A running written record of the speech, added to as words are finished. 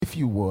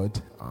you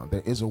would,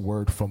 there is a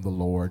word from the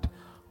Lord.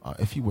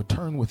 If you would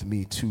turn with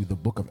me to the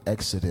book of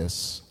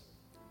Exodus,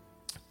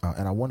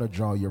 and I want to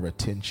draw your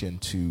attention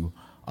to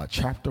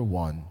chapter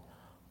 1,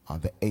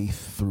 the 8th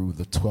through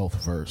the 12th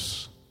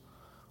verse.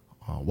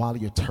 While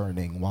you're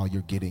turning, while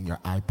you're getting your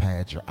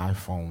iPads, your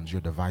iPhones,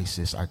 your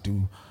devices, I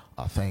do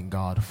thank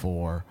God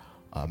for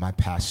my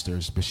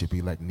pastors,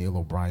 Bishop-elect Neil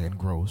O'Brien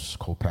Gross,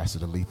 co-pastor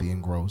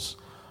Lethian Gross,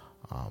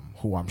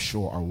 who I'm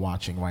sure are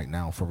watching right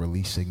now, for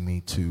releasing me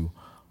to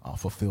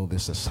fulfill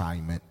this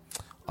assignment.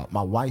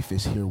 My wife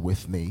is here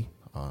with me,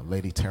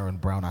 Lady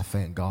Taryn Brown. I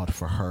thank God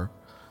for her.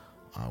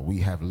 We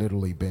have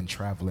literally been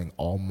traveling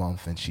all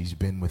month, and she's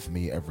been with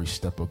me every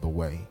step of the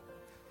way.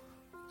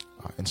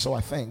 And so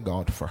I thank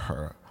God for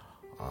her.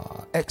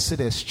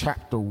 Exodus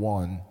chapter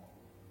 1,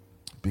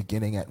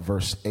 beginning at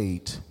verse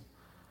 8,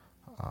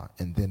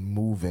 and then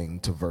moving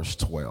to verse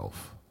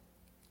 12.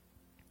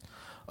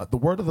 The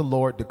word of the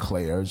Lord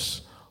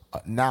declares,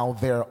 now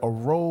there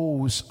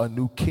arose a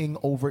new king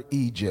over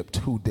Egypt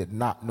who did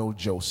not know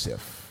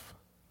Joseph.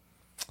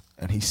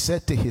 And he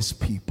said to his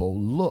people,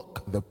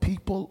 look, the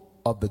people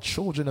of the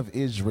children of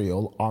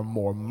Israel are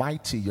more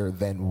mightier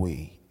than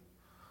we.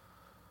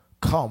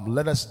 Come,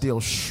 let us deal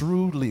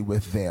shrewdly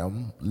with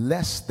them,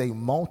 lest they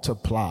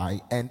multiply.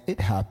 And it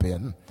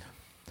happen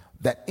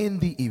that in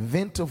the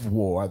event of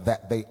war,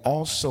 that they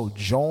also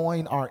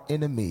join our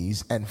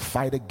enemies and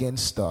fight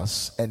against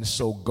us, and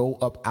so go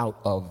up out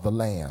of the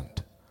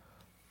land.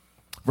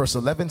 Verse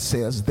 11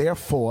 says,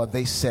 therefore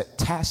they set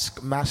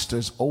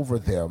taskmasters over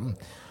them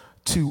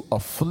to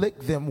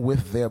afflict them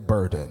with their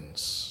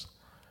burdens.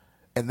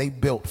 And they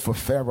built for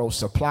Pharaoh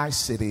supply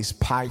cities,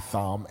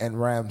 Pithom and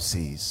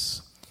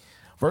Ramses.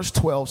 Verse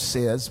 12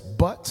 says,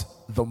 but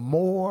the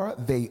more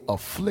they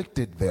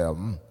afflicted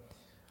them,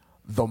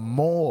 the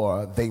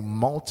more they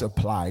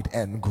multiplied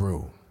and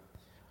grew.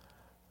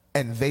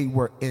 And they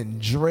were in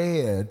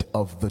dread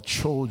of the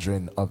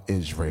children of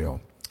Israel.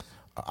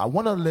 I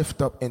want to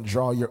lift up and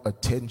draw your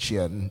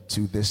attention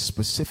to this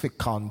specific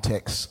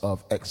context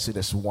of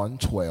Exodus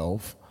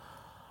 1:12,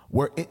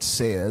 where it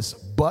says,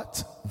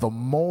 but the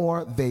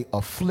more they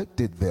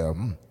afflicted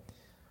them,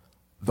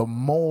 the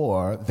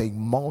more they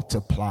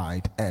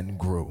multiplied and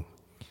grew.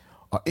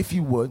 If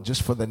you would,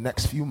 just for the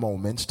next few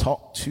moments,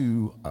 talk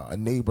to a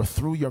neighbor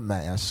through your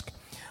mask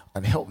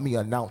and help me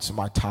announce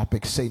my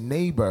topic. Say,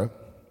 neighbor,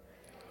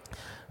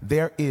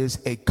 there is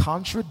a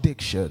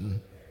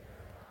contradiction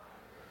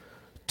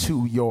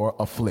to your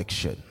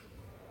affliction.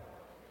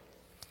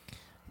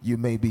 You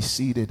may be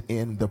seated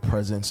in the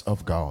presence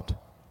of God.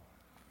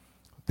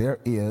 There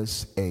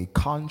is a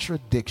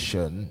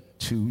contradiction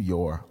to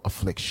your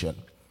affliction.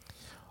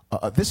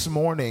 This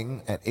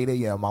morning at 8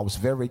 a.m., I was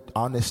very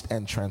honest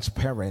and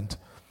transparent.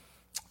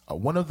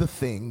 One of the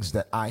things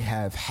that I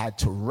have had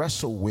to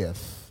wrestle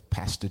with,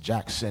 Pastor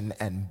Jackson,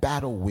 and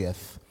battle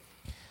with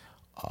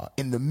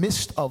in the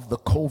midst of the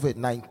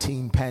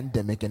COVID-19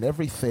 pandemic and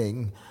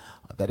everything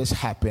that has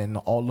happened,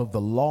 all of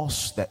the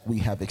loss that we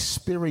have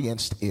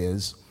experienced,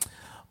 is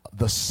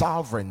the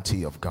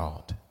sovereignty of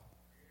God.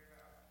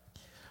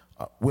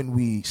 When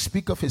we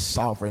speak of his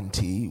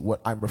sovereignty, what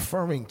I'm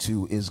referring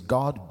to is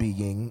God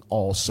being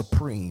all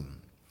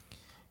supreme.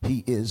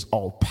 He is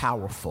all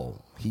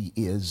powerful. He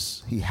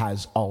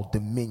has all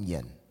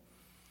dominion.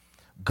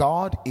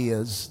 God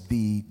is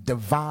the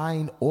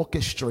divine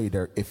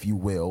orchestrator, if you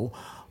will,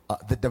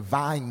 the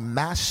divine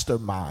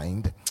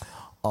mastermind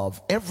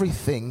of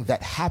everything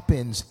that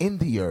happens in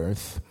the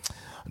earth,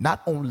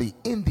 not only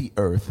in the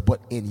earth, but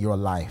in your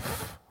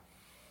life.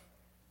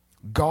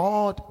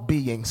 God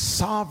being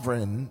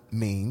sovereign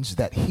means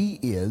that he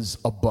is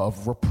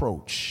above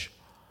reproach.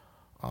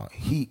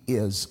 He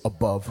is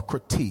above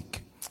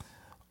critique.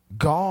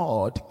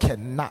 God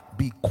cannot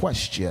be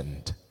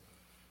questioned,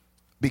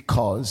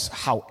 because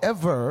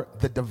however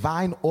the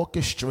divine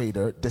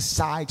orchestrator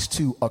decides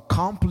to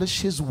accomplish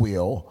his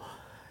will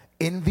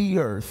in the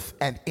earth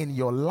and in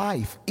your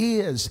life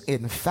is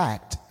in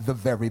fact the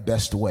very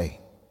best way.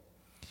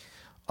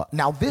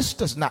 Now, this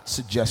does not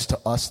suggest to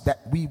us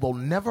that we will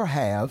never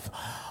have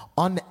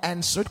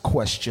unanswered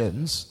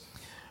questions.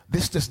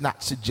 This does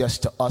not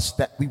suggest to us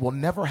that we will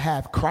never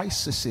have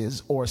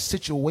crises or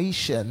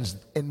situations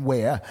in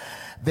where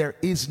there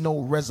is no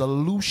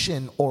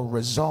resolution or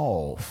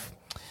resolve.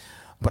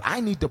 But I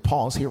need to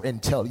pause here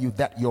and tell you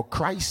that your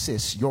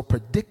crisis, your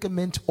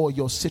predicament, or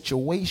your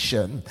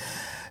situation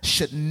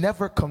should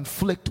never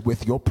conflict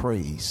with your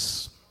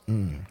praise.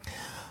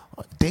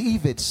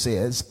 David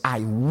says,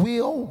 I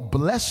will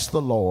bless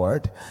the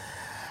Lord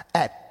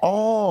at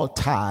all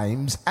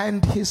times,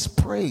 and his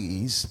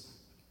praise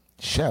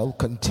shall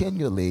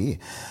continually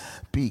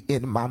be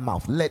in my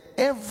mouth. Let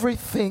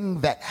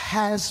everything that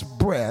has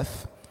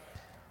breath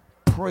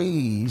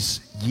praise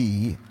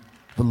ye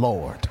the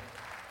Lord.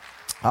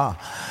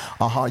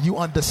 You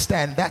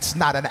understand, that's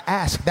not an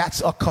ask,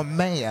 that's a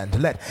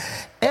command. Let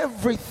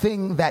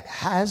everything that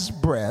has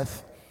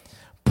breath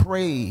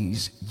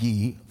praise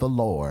ye the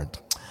Lord.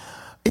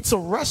 It's a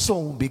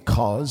wrestle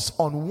because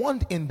on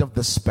one end of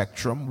the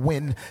spectrum,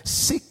 when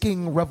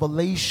seeking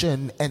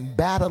revelation and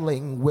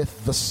battling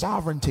with the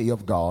sovereignty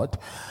of God,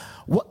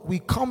 what we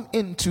come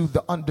into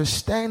the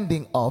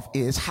understanding of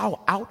is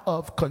how out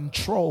of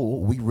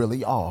control we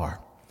really are.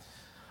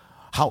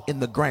 How in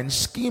the grand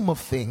scheme of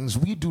things,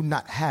 we do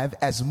not have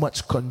as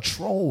much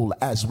control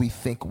as we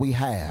think we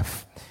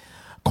have.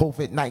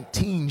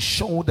 COVID-19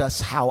 showed us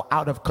how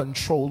out of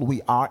control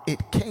we are.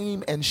 It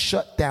came and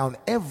shut down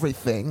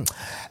everything,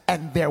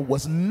 and there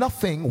was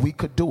nothing we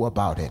could do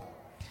about it.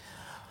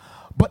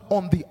 But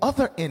on the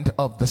other end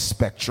of the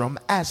spectrum,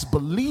 as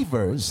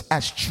believers,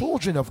 as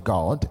children of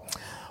God,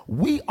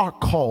 we are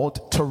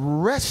called to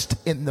rest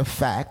in the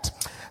fact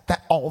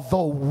that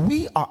although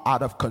we are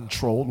out of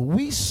control,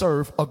 we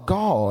serve a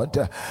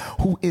God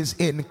who is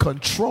in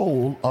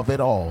control of it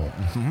all.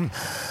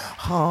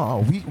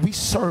 We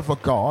serve a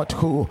God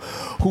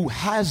who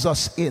has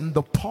us in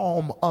the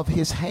palm of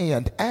his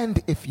hand.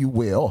 And if you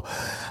will,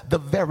 the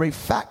very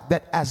fact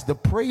that, as the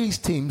praise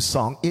team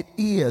sung, it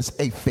is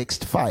a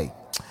fixed fight.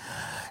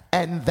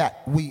 And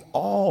that we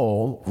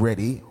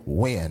already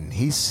win.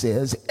 He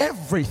says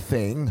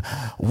everything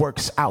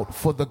works out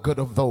for the good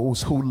of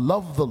those who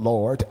love the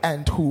Lord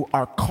and who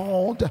are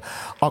called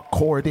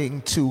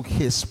according to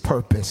his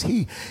purpose.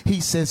 He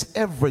says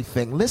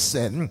everything.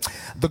 Listen,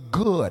 the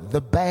good, the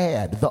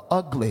bad, the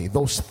ugly,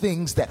 those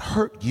things that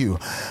hurt you,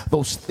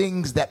 those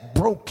things that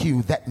broke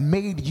you, that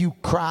made you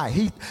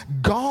cry.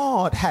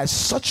 God has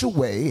such a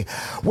way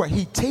where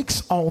he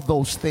takes all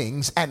those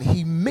things and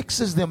he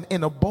mixes them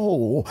in a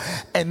bowl,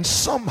 and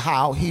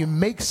somehow he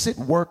makes it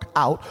work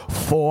out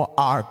for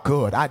our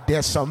good. I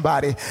dare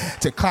somebody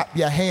to clap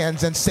your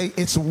hands and say,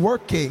 it's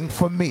working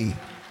for me.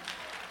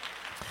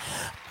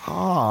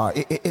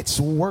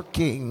 It's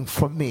working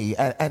for me.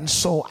 And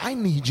so I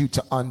need you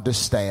to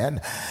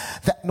understand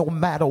that no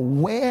matter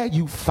where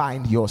you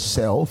find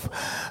yourself,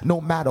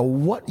 no matter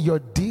what you're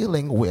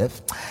dealing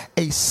with,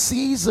 a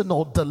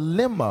seasonal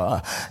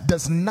dilemma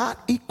does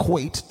not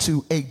equate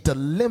to a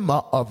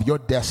dilemma of your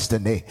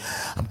destiny.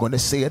 I'm going to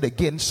say it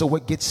again so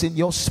it gets in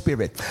your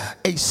spirit.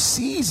 A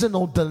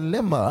seasonal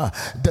dilemma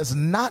does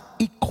not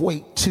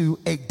equate to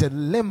a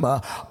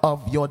dilemma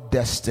of your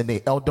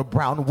destiny. Elder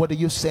Brown, what are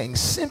you saying?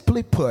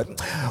 Simply put,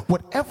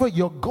 whatever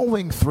you're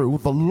going through,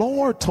 the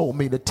Lord told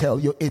me to tell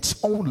you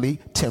it's only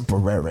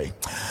temporary.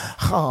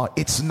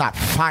 It's not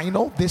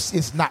final. This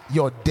is not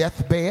your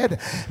deathbed.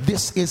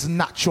 This is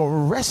not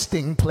your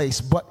resting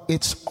place, but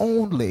it's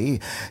only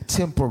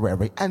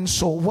temporary. And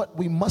so what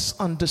we must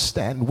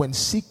understand when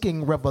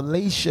seeking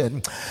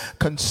revelation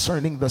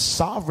concerning the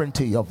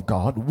sovereignty of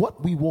God,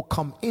 what we will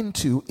come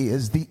into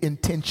is the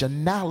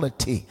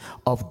intentionality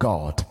of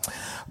God.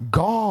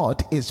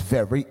 God is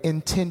very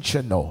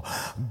intentional.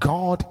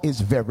 God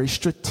is very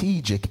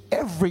strategic.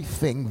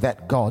 Everything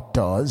that God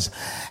does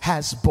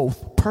has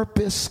both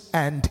purpose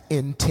and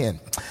intent.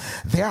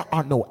 There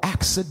are no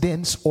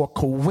accidents or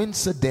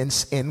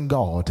coincidence in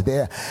God.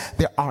 There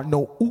are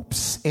no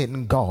oops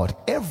in God.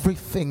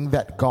 Everything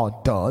that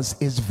God does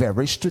is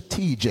very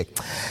strategic.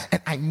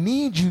 And I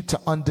need you to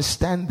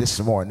understand this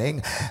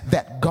morning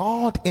that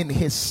God in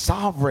his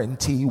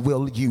sovereignty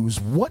will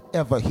use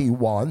whatever he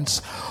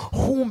wants,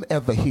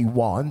 whomever he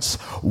wants,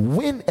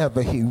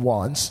 whenever he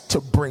wants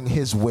to bring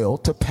his will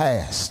to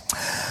pass.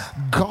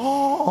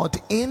 God,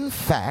 in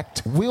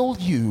fact, will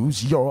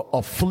use your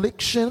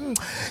affliction.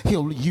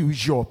 He'll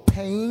use your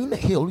pain.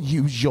 He'll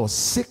use your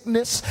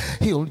sickness.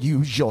 He'll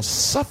use your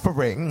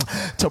suffering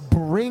to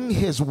bring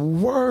his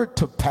word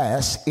to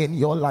pass in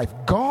your life.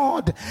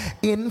 God,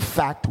 in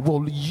fact,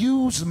 will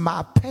use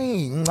my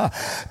pain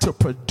to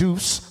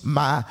produce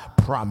my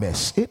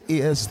promise. It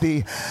is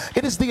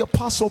the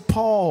Apostle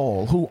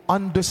Paul who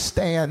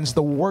understands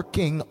the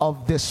working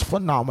of this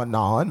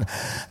phenomenon.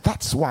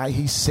 That's why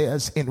he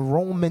says in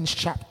Romans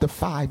chapter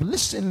 5,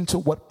 listen to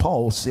what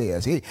Paul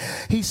says.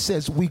 He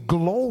says we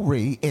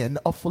glory in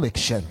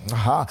affliction.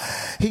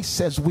 He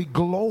says we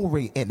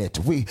glory in it.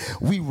 We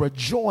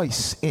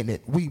rejoice in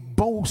it. We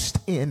boast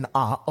in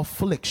our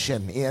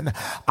affliction, in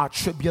our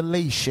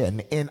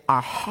tribulation, in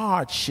our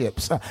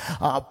hardships.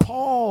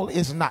 Paul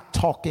is not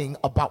talking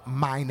about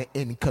minor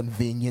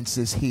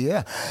inconveniences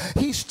here.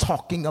 He's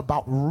talking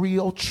about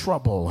real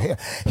trouble.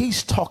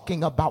 He's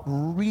talking about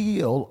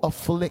real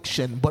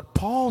affliction. But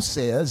Paul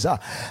says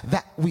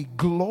that we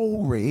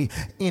glory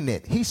in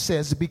it. He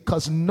says,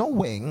 because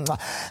knowing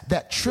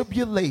that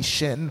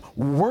tribulation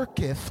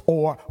worketh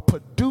or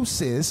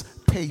produces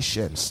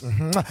patience.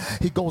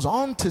 He goes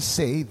on to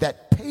say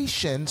that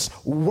patience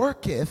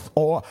worketh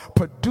or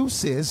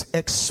produces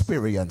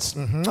experience.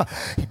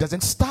 He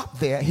doesn't stop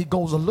there. He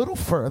goes a little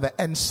further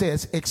and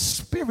says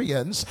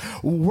experience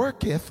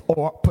worketh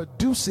or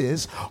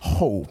produces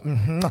hope.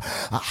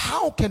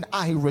 How can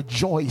I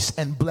rejoice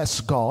and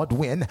bless God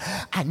when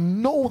I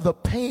know the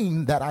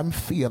pain that I'm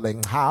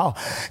feeling? How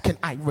can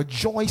I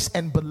rejoice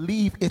and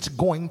believe it's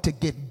going to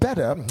get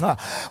better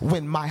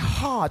when my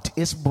heart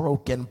is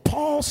broken?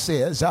 Paul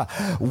says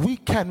we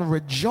can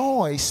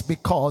rejoice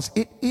because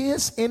it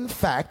is in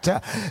fact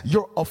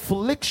your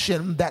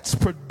affliction that's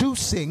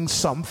producing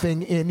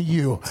something in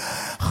you.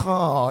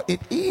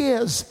 It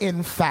is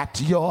in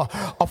fact your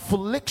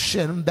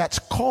affliction that's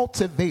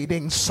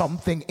cultivating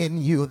something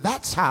in you.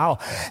 That's how,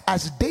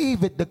 as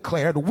David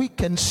declared, we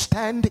can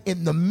stand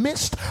in the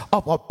midst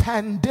of a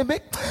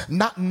pandemic,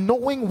 not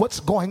knowing what's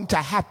going to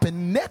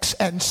happen next,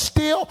 and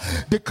still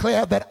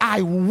declare that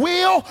I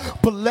will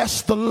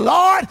bless the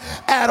Lord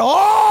at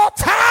all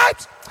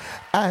times,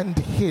 and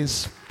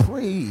his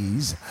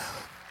praise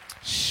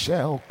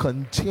shall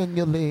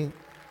continually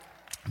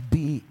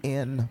be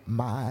in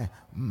my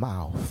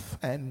mouth.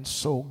 And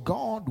so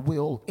God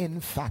will in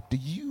fact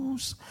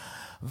use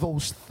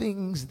those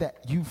things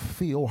that you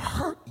feel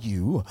hurt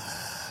you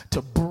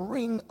to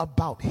bring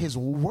about his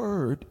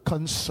word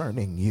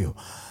concerning you.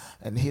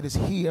 And it is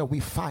here we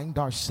find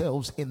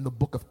ourselves in the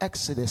book of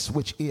Exodus,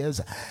 which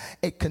is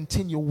a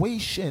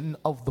continuation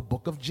of the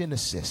book of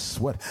Genesis.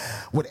 What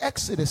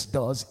Exodus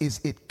does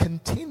is it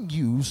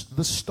continues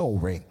the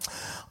story.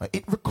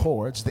 It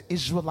records the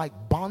Israelite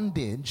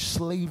bondage,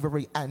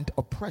 slavery, and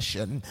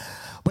oppression,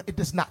 but it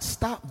does not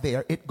stop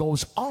there. It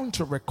goes on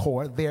to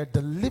record their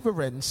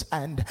deliverance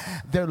and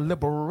their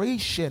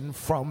liberation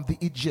from the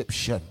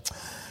Egyptian.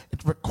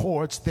 It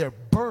records their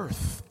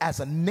birth as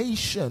a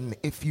nation,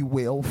 if you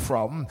will,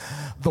 from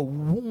the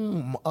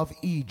womb of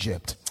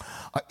Egypt.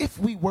 If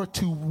we were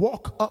to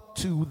walk up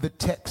to the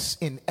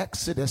text in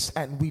Exodus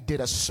and we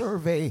did a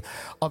survey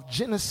of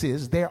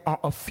Genesis, there are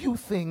a few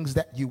things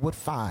that you would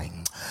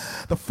find.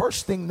 The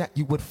first thing that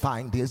you would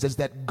find is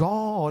that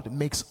God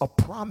makes a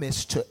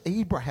promise to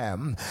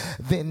Abraham,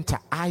 then to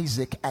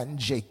Isaac and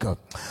Jacob.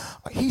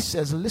 He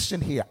says,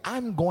 listen here,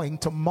 I'm going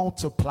to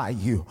multiply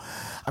you.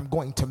 I'm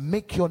going to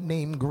make your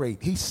name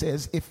great. He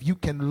says, if you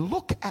can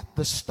look at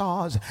the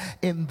stars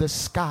in the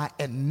sky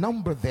and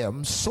number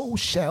them, so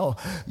shall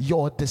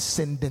your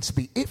descendants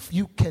be. If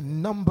you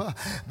can number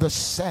the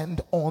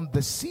sand on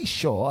the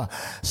seashore,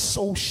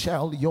 so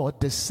shall your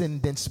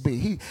descendants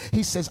be.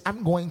 He says,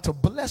 I'm going to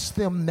bless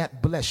them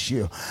that bless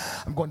you.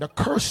 I'm going to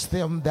curse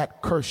them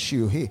that curse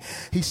you.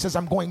 He says,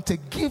 I'm going to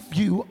give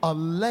you a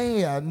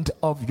land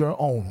of your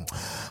own.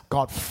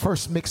 God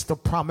first makes the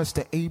promise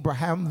to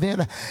Abraham,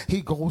 then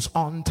he goes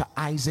on to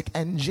Isaac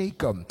and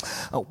Jacob.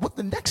 What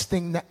the next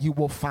thing that you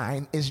will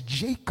find is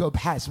Jacob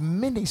has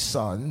many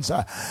sons,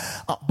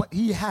 but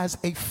he has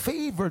a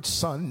favored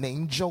son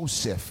named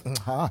Joseph.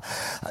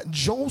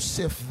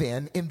 Joseph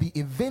then, in the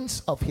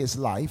events of his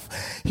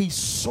life, he's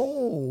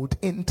sold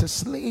into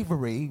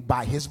slavery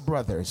by his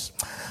brothers.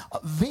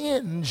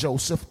 Then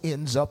Joseph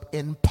ends up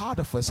in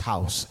Potiphar's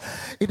house.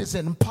 It is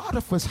in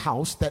Potiphar's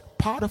house that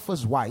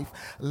Potiphar's wife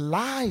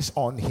lies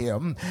on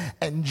him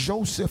and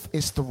Joseph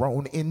is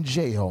thrown in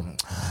jail.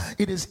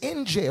 It is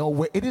in jail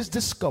where it is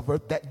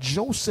discovered that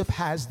Joseph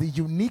has the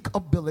unique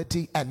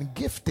ability and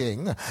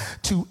gifting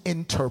to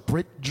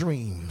interpret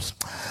dreams.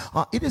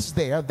 It is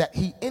there that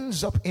he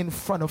ends up in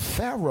front of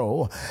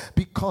Pharaoh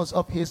because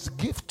of his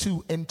gift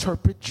to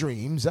interpret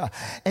dreams.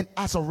 And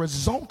as a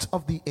result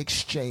of the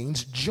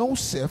exchange,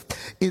 Joseph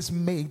is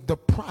made the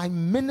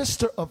prime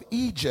minister of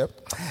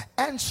Egypt,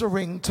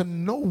 answering to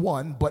no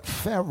one but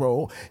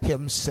Pharaoh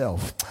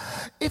himself.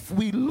 If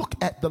we look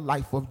at the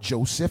life of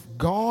Joseph,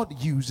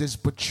 God uses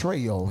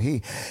betrayal.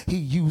 He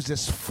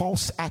uses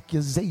false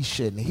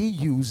accusation. He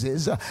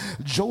uses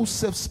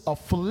Joseph's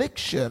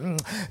affliction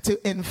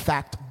to in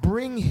fact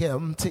bring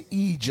him to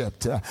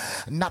Egypt.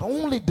 Not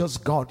only does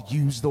God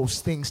use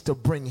those things to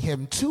bring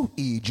him to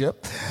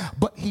Egypt,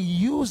 but he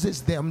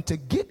uses them to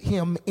get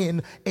him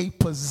in a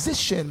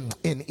position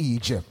in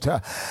Egypt.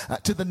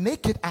 To the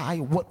naked eye,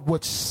 what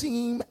would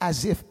seem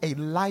as if a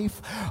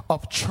life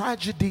of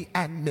tragedy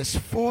and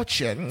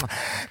misfortune,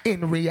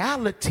 in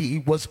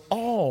reality was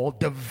all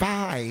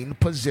divine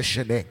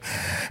positioning.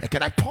 And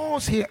can I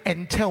pause here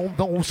and tell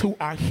those who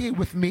are here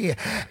with me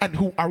and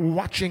who are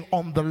watching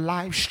on the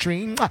live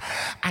stream,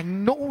 I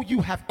know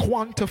you have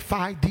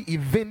quantified the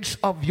events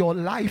of your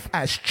life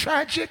as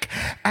tragic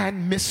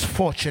and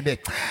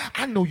misfortunate.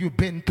 I know you've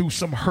been through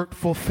some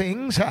hurtful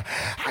things.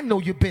 I know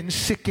you've been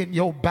sick in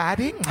your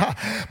body,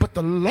 but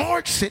the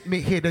Lord sent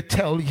me here to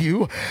tell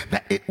you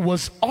that it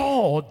was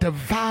all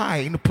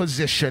divine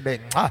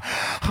positioning.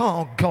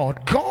 Oh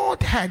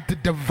God had to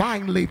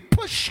divinely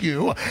push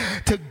you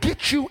to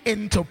get you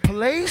into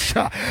place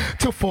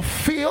to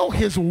fulfill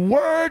his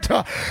word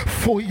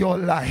for your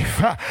life.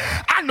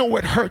 I know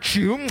it hurt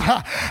you.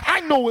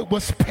 I know it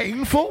was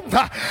painful.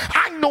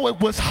 I know it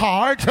was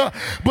hard,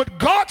 but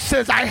God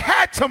says I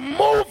had to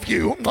move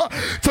you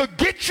to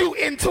get you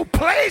into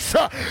place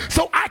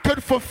so I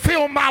could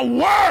fulfill my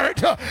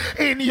word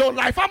in your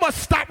life. I'm going to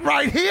stop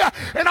right here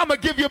and I'm going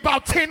to give you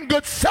about 10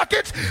 good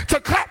seconds to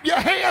clap your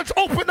hands,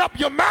 open up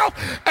your mouth,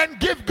 and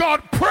give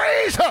God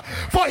praise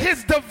for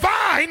his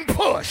divine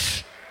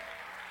push.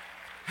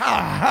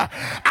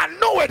 I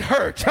know it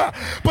hurt,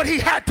 but he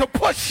had to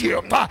push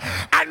you.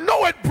 I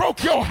know it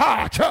broke your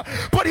heart,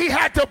 but he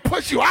had to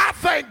push you. I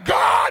thank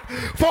God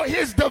for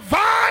his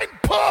divine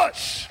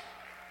push.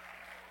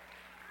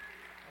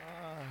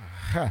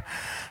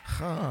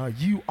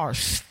 You are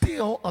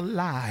still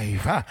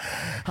alive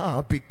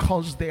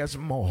because there's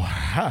more.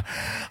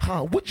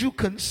 Would you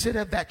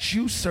consider that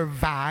you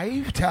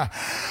survived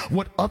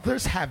what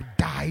others have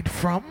died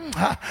from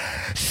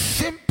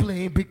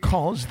simply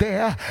because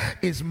there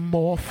is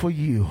more for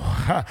you?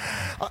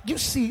 You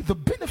see, the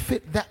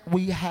benefit that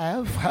we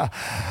have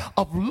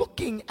of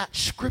looking at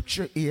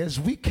scripture is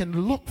we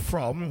can look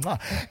from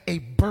a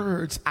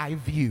bird's eye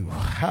view.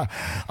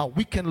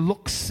 We can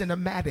look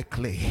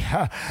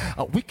cinematically.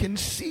 We can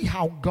see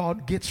how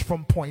God gets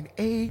from point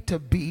A to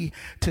B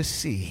to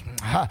C.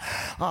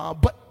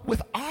 But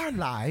with our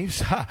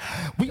lives,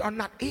 we are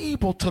not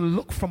able to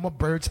look from a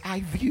bird's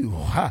eye view.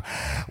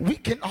 We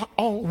cannot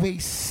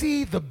always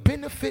see the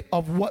benefit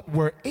of what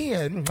we're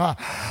in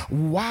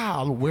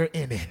while we're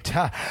in it.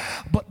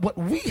 But what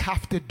we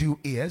have to do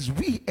is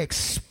we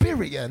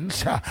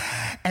experience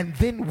and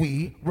then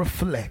we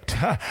reflect.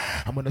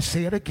 I'm going to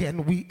say it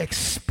again. We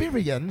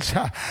experience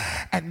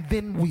and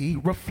then we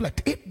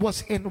reflect. It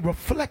was in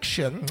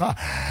reflection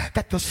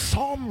that the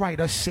psalm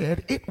writer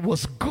said it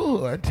was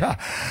good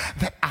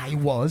that I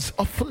was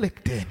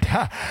afflicted,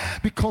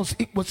 because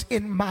it was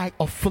in my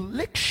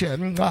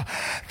affliction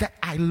that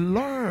I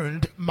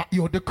learned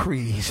your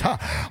decrees.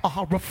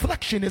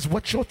 Reflection is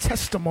what your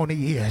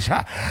testimony is.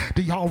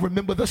 Do y'all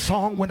remember the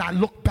song, when I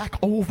look back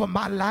over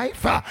my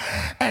life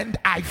and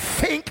I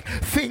think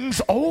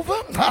things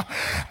over,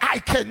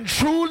 I can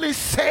truly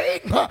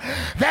say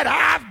that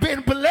I've been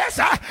blessed.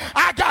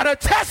 I got a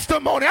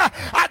testimony.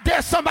 I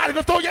dare somebody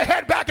to throw your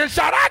head back and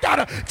shout, I got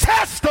a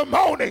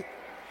testimony.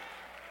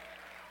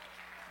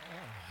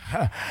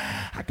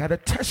 I got a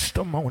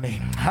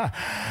testimony.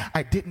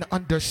 I didn't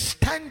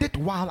understand it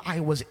while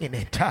I was in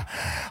it.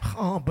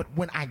 But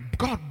when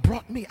God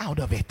brought me out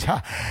of it,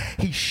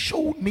 he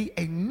showed me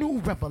a new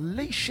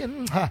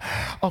revelation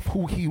of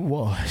who he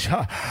was.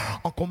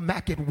 Uncle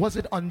Mac, it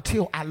wasn't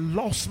until I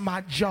lost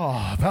my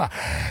job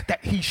that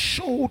he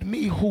showed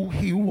me who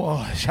he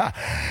was.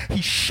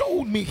 He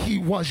showed me he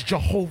was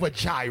Jehovah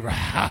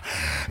Jireh,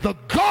 the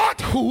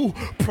God who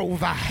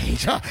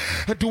provides.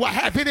 Do I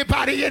have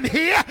anybody in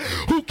here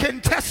who can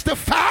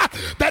testify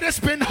that it's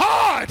been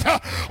hard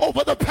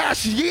over the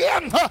past year,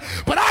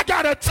 but I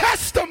got a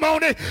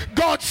testimony?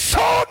 God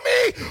showed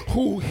me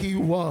who he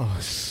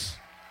was.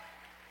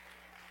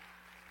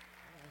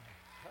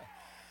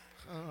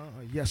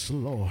 Yes,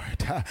 Lord.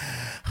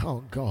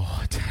 Oh,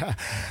 God.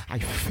 I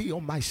feel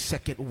my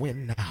second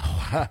wind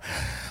now.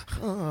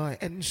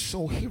 And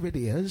so here it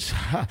is.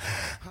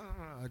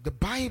 The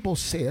Bible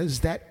says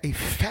that a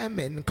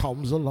famine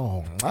comes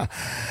along,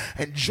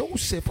 and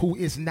Joseph, who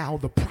is now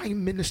the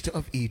prime minister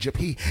of Egypt,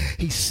 he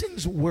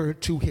sends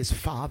word to his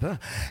father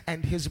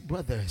and his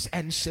brothers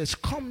and says,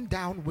 come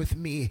down with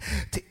me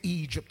to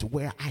Egypt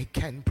where I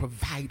can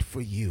provide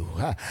for you.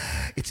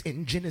 It's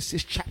in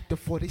Genesis chapter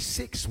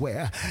 46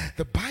 where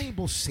the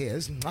Bible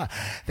says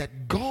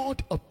that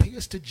God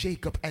appears to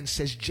Jacob and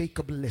says,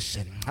 Jacob,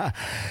 listen.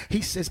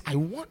 He says, I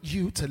want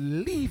you to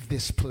leave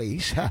this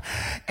place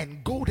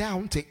and go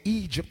down to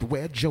Egypt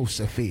where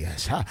Joseph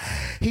is.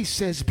 He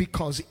says,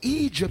 because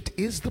Egypt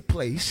is the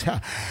place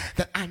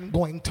that I'm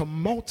going to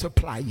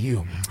multiply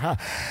you.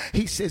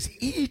 He says,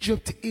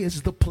 Egypt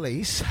is the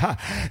place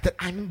that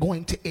I'm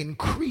going to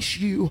increase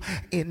you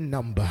in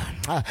number.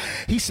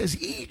 He says,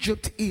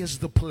 Egypt is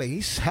the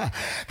place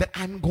that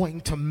I'm going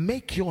to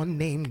make your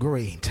name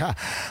great.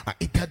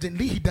 He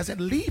doesn't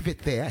leave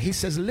it there. He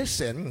says,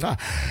 listen,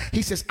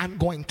 he says, I'm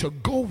going to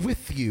go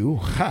with you,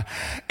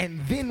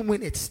 and then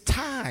when it's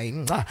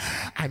time,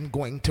 I'm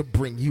going to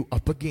bring you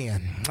up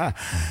again.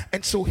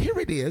 And so here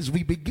it is.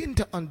 We begin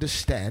to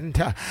understand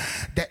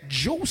that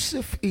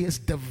Joseph is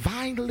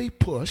divinely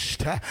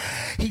pushed.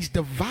 He's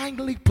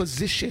divinely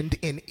positioned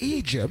in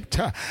Egypt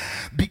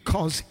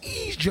because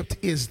Egypt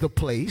is the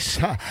place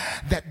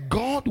that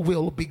God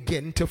will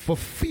begin to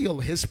fulfill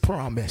his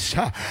promise.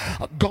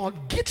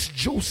 God gets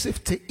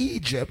Joseph to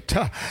Egypt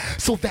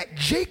so that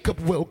Jacob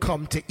will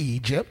come to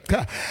Egypt,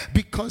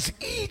 because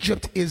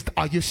Egypt is,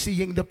 are you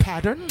seeing the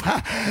pattern?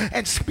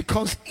 And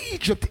because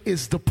Egypt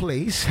is the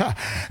place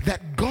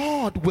that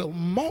God will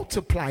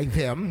multiply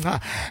them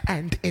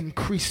and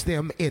increase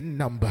them in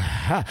number.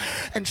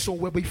 And so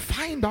where we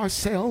find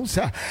ourselves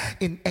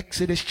in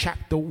Exodus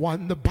chapter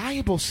 1, the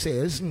Bible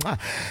says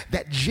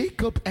that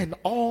Jacob and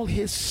all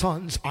his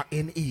sons are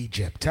in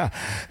Egypt.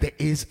 There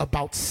is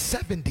about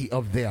 70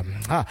 of them.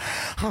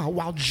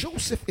 While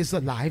Joseph is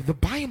alive, the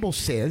Bible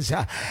says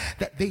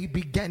that they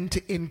began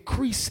to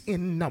increase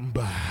in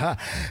number.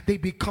 They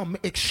become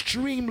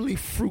extremely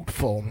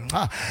fruitful.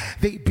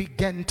 They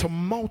began to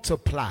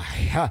multiply.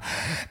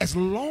 As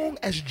long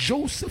as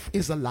Joseph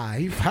is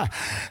alive,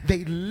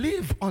 they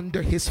live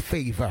under his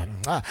favor.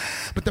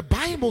 But the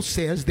Bible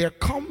says there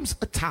comes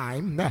a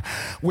time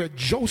where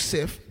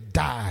Joseph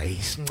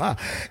dies.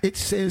 It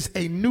says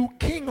a new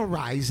king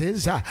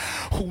arises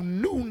who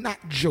knew not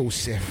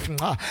Joseph.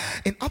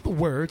 In other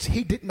words,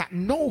 he did not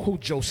know who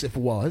Joseph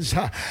was,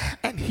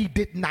 and he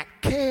did not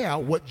care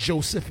what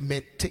Joseph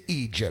meant to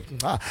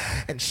Egypt.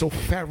 And so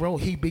Pharaoh,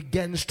 he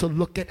begins to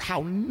look at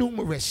how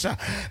numerous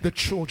the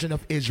children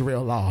of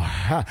Israel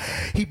are.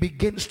 He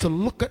begins to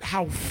look at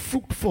how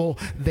fruitful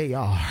they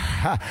are.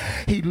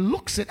 He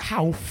looks at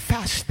how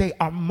fast they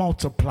are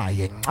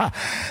multiplying.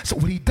 So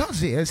what he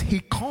does is he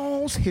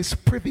calls his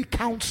privy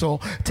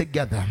council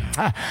together.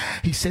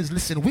 He says,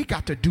 listen, we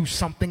got to do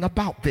something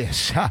about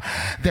this.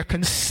 They're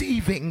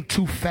conceiving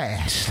too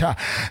fast.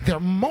 They're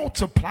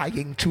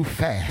multiplying too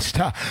fast.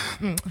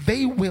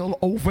 They will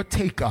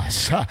overtake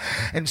us.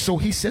 And so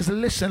he says,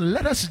 listen,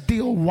 let us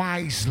deal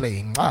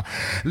wisely.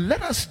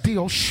 Let us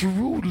deal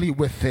shrewdly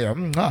with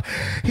them.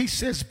 He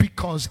says,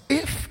 because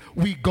if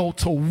we go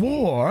to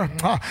war,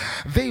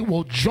 they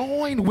will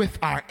join with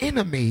our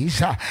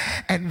enemies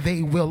and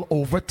they will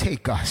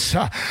overtake us.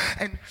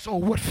 And so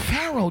what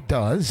Pharaoh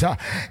does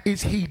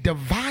is he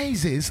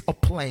devises a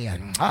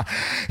plan.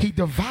 He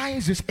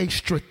devises a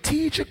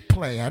strategic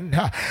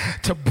plan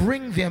to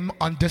bring them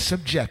under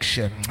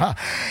subjection.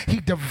 He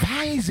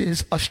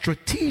devises a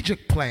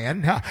strategic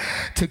plan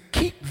to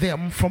keep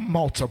them from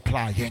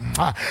multiplying,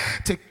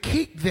 to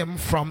keep them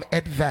from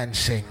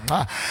advancing.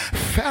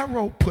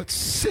 Pharaoh puts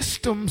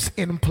systems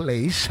in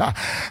place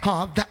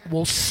that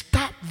will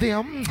stop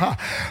them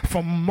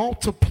from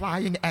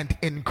multiplying and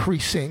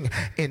increasing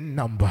in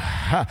number.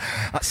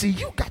 See,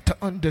 you got to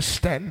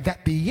understand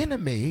that the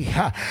enemy,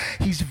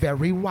 he's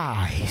very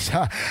wise.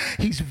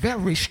 He's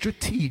very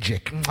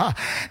strategic.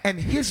 And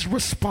his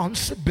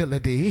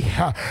responsibility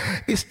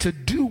is to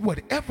do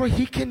whatever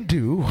he can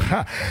do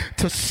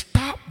to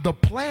stop the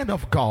plan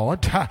of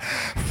God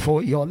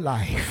for your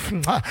life.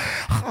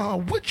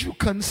 Would you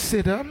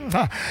consider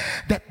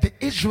that the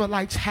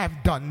Israelites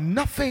have done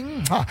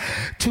nothing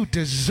to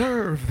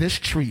deserve this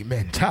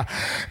treatment?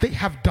 They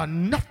have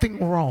done nothing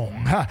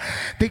wrong.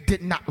 They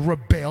did not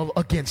rebel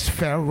against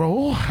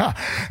Pharaoh.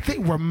 They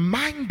were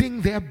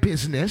minding their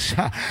business,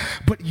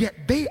 but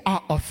yet they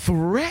are a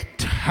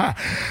threat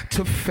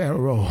to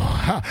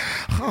Pharaoh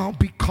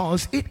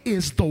because it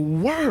is the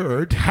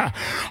word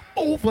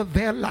over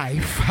their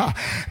life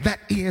that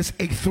is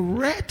a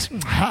threat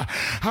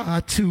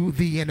to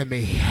the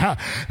enemy.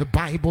 The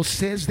Bible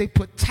says they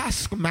put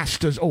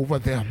taskmasters over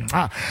them.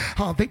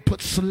 They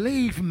put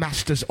slave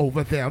masters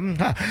over them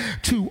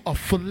to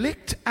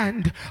afflict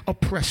and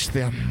oppress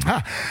them.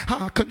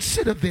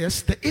 Consider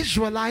this, the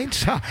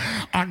Israelites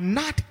are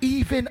not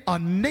even a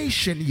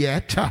nation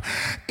yet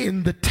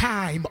in the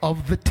time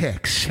of the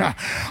text.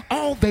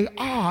 All they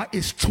are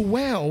is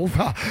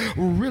 12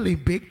 really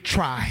big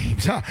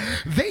tribes.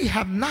 They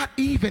have not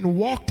even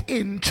walked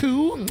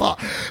into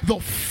the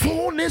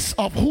fullness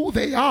of who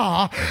they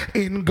are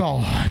in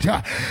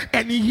God.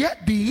 And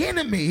yet the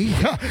enemy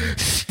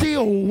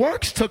still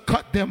works to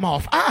cut them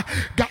off. I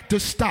got to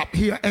stop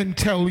here and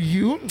tell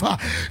you,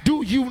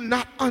 do you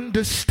not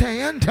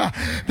understand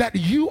that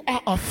you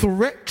are a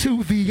threat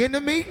to the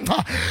enemy?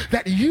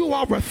 That you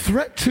are a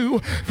threat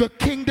to the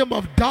kingdom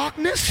of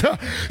darkness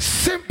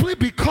simply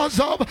because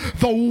of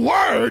the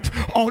word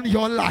on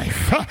your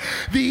life.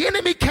 The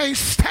enemy can't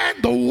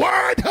stand the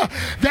word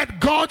that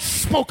God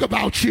spoke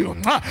about you.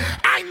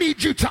 I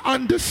need you to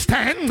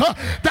understand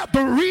that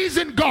the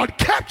reason God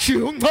kept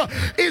you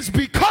is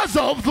because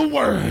of the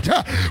word.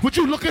 Would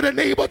you look at a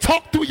neighbor,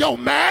 talk through your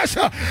mask,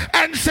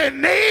 and say,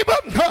 neighbor,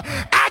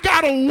 I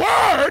got a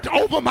word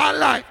over my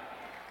life.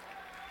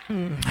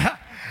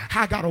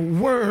 I got a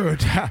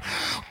word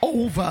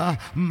over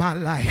my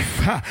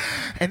life,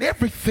 and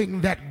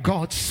everything that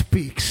God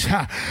speaks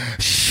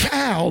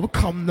shall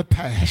come to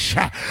pass.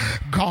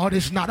 God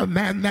is not a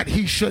man that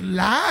he should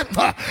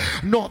lie,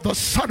 nor the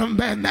son of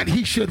man that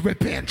he should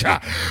repent.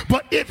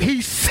 But if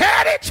he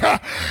said it,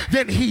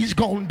 then he's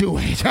gonna do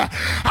it.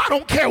 I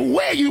don't care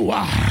where you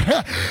are.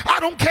 I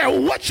don't care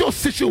what your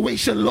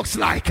situation looks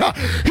like.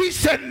 He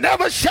said,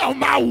 never shall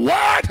my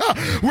word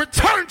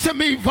return to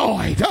me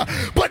void,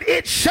 but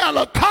it shall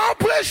accomplish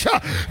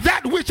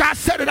that which I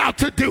set it out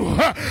to do.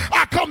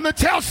 I come to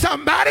tell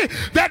somebody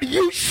that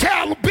you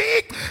shall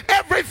be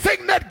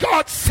everything that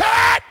God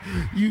said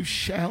you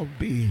shall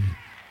be.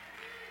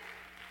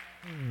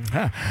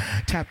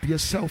 Tap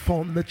yourself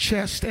on the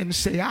chest and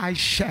say, I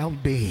shall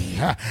be.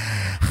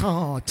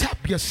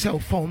 Tap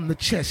yourself on the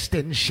chest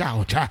and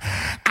shout,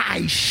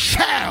 I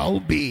shall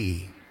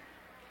be.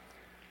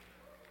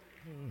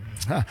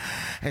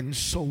 And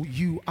so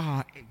you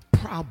are a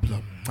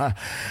problem.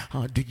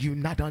 Do you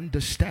not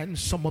understand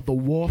some of the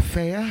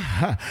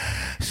warfare,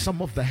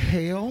 some of the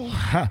hell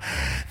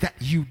that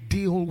you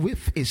deal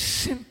with is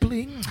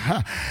simply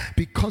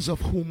because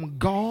of whom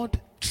God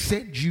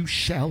said you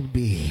shall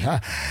be.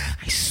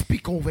 I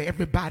speak over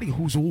everybody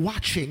who's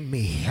watching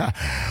me,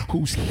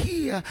 who's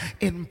here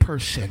in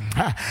person,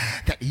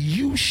 that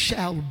you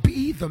shall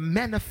be the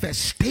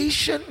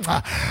manifestation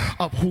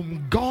of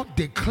whom God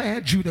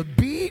declared you to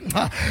be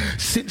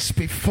since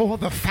before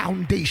the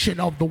foundation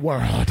of the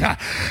world.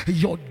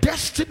 Your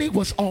destiny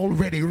was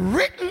already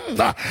written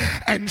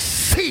and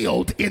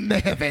sealed in the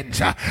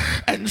heavens,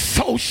 and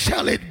so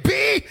shall it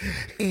be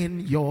in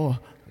your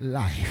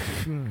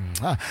life.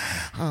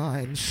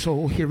 And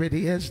so here it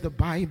is. The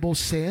Bible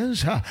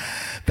says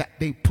that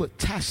they put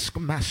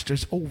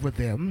taskmasters over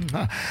them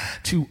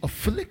to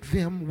afflict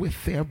them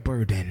with their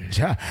burdens.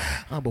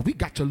 But we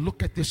got to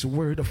look at this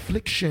word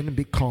affliction,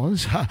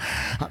 because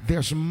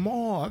there's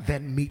more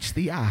than meets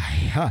the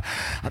eye.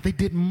 They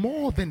did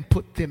more than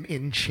put them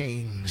in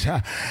chains.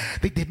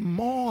 They did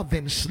more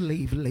than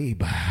slave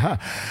labor.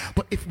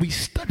 But if we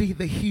study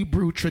the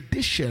Hebrew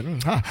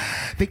tradition,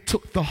 they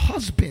took the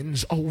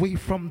husbands away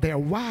from their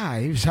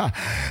wives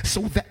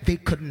so that they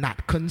could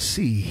not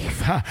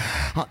conceive.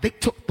 They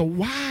took the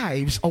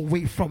wives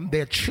away from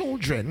their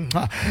children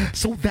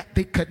so that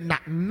they could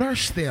not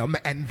nurse them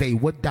and they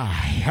would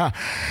die.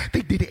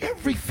 They did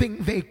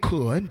everything they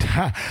could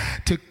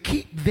to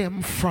keep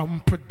them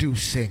from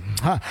producing.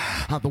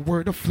 The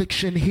word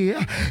affliction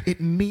here, it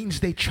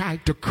means they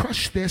tried to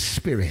crush their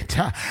spirit.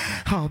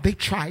 They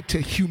tried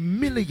to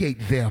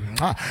humiliate them.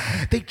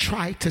 They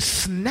tried to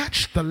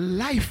snatch the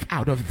life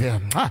out of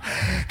them.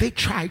 They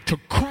tried to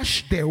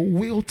crush their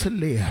will to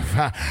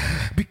live,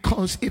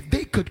 because if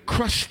they could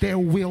crush their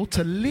will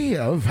to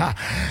live,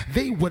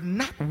 they would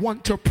not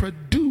want to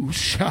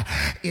produce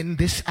in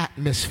this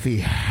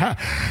atmosphere.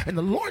 And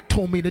the Lord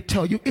told me to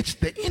tell you, it's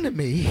the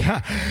enemy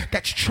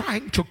that's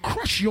trying to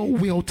crush your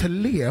will to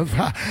live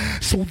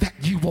so that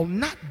you will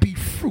not be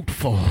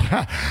fruitful,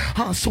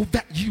 so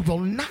that you will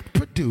not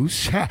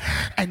produce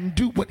and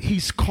do what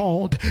he's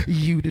called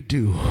you to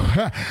do.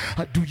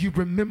 Do you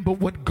remember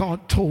what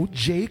God told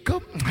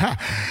Jacob?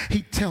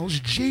 He tells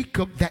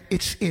Jacob that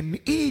it's in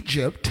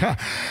Egypt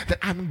that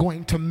I'm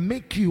going to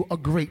make you a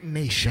great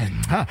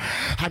nation.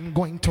 I'm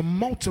going to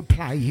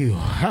multiply you.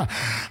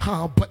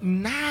 But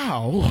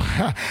now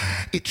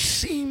it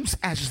seems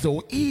as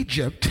though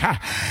Egypt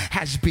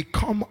has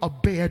become a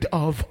bed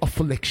of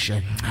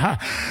affliction.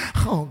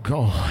 Oh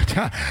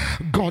God,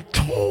 God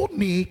told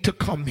me to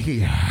come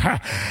here.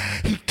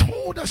 He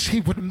told us he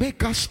would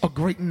make us a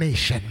great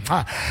nation.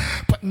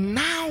 But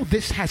now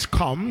this has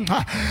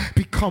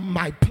become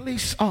my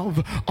place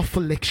of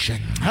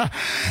affliction.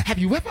 Have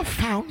you ever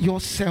found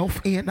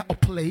yourself in a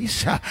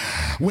place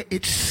where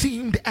it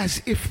seemed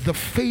as if the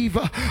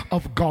favor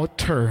of God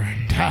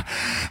turned?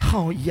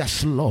 Oh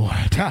yes,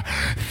 Lord.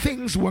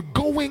 Things were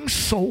going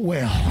so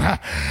well,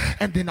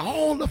 and then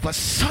all of a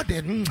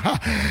sudden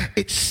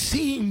it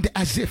seemed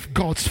as if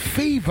God's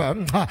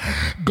favor,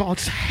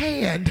 God's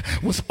hand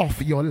was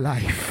off your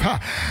life,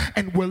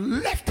 and we're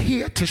left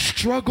here to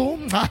struggle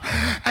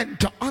and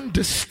to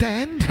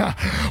understand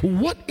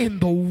what in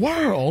the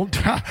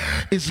world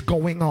is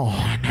going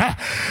on.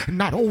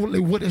 Not only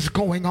what is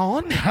going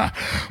on,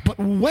 but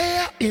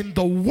where in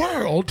the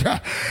world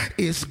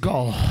is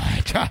God?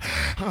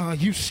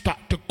 You start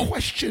to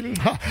question,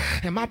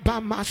 am I by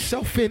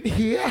myself in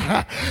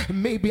here?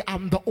 Maybe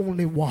I'm the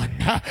only one.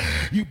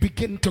 You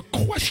begin to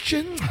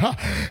question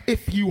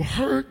if you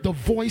heard the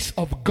voice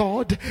of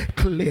God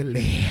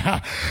clearly.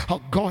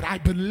 God, I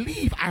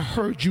believe I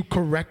heard you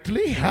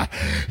correctly.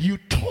 You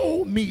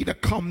told me to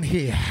come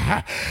here.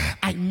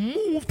 I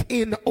moved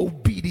in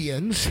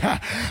obedience.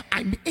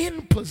 I'm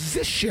in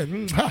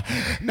position.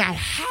 Now,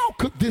 how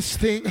could this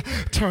thing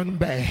turn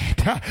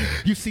bad?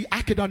 You see,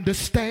 I could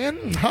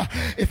understand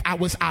if I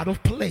was out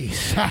of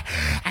place.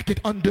 I could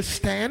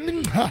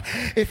understand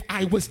if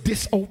I was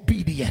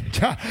disobedient,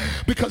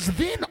 because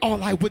then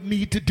all I would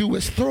need to do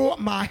is throw up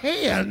my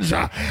hands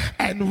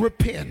and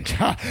repent.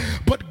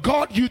 But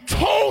God, you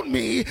told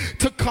me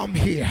to come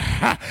here.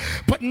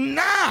 But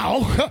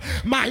now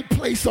my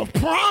place of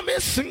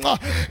promise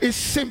is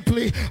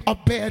simply a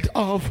bed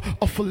of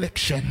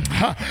affliction.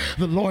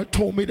 The Lord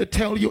told me to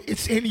tell you,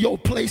 it's in your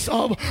place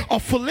of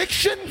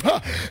affliction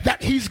that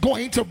he's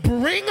going to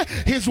bring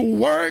his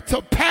word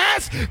to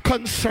pass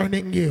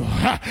concerning you.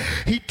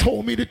 He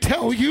told me to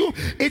tell you,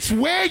 it's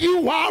where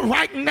you are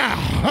right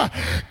now,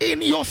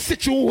 in your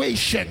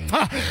situation,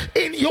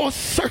 in your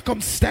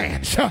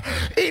circumstance,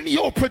 in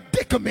your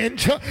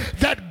predicament,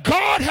 that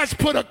God has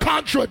put a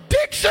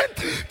contradiction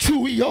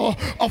to your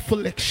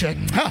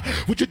affliction.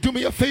 Would you do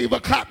me a favor?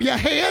 Clap your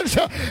hands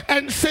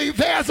and say,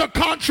 there's a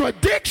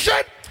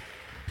contradiction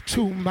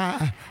to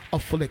my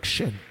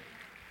affliction.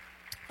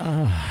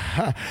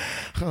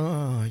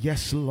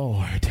 Yes,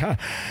 Lord.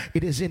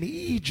 It is in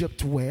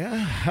Egypt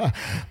where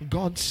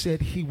God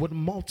said he would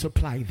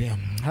multiply them.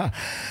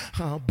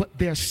 But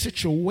their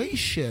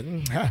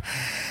situation,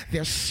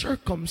 their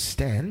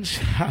circumstance,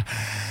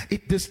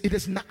 it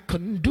is not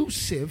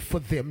conducive for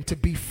them to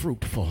be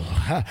fruitful.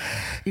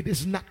 It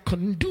is not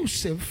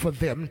conducive for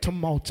them to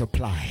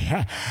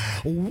multiply.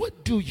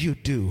 What do you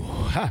do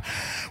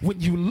when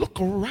you look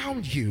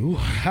around you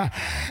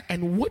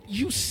and what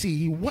you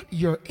see, what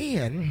you're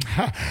in,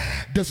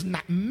 does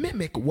not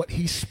mimic what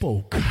he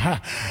spoke?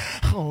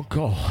 Oh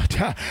God,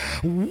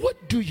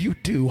 what do you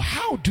do?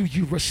 How do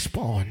you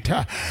respond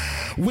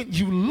when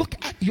you look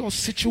at your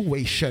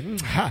situation,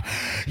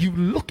 you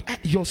look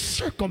at your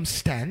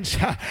circumstance,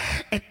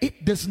 and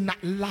it does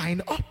not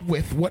line up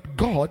with what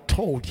God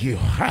told you?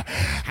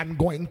 I'm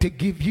going to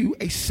give you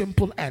a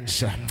simple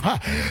answer.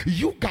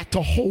 You got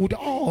to hold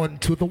on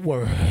to the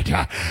word.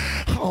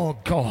 Oh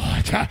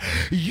God,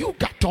 you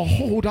got to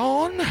hold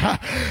on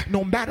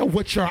no matter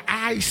what your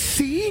eyes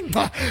see,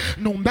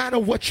 no matter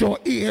what your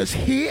ears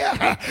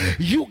hear.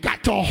 You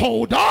got to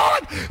hold on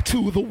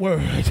to the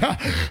word.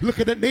 Look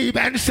at the neighbor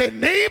and say,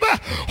 neighbor,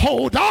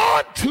 hold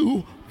on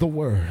to the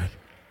word.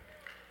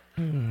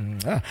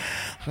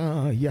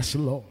 Yes,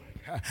 Lord.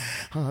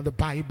 The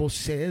Bible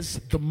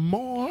says the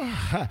more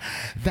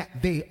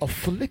that they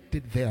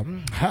afflicted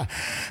them,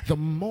 the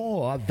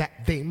more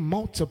that they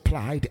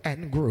multiplied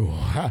and grew.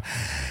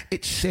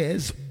 It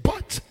says,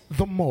 but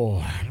the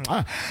more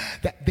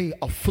that they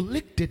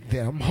afflicted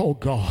them, oh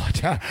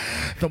God,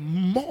 the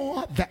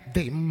more that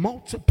they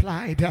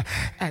multiplied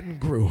and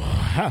grew.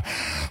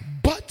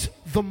 But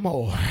the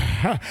more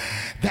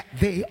that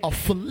they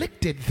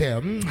afflicted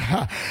them,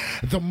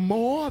 the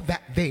more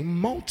that they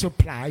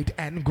multiplied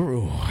and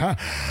grew.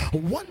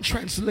 One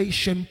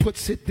translation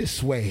puts it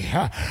this way: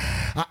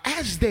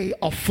 as they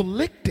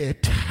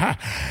afflicted,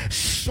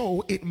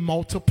 so it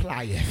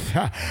multiplieth,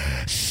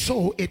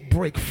 so it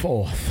break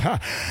forth.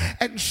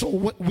 And so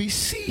what we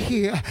see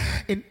here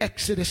in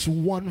Exodus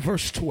 1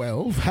 verse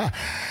 12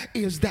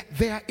 is that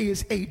there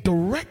is a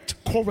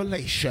direct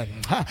correlation.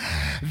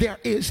 There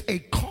is a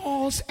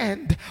cause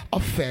and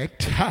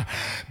effect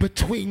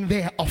between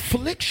their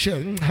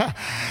affliction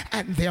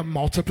and their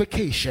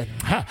multiplication.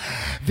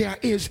 There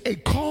is a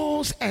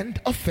cause and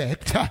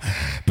effect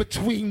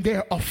between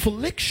their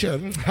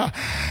affliction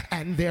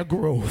and their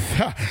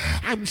growth.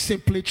 I'm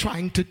simply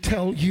trying to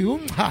tell you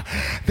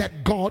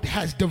that God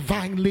has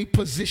divinely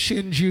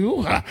positioned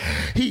you.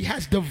 He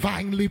has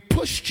divinely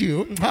pushed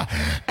you,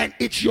 and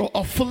it's your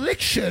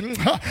affliction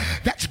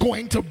that's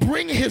going to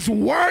bring his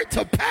word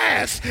to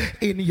pass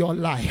in your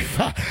life.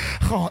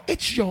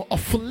 It's your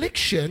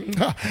affliction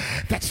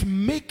that's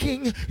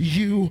making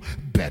you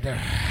better.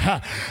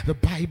 The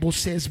Bible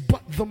says,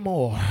 but the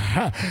more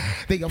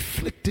they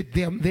afflicted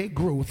them, they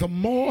grew. The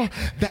more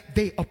that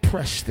they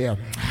oppressed them,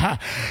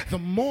 the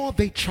more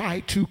they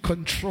tried to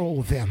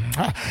control them,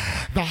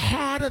 the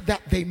harder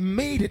that they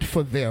made it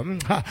for them.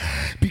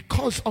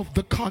 Because of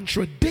the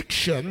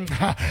contradiction,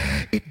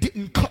 it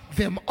didn't cut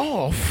them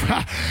off,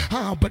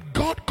 but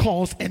God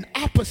caused an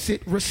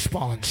opposite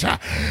response.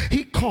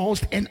 He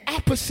caused an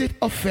opposite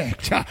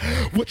effect.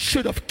 What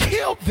should have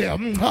killed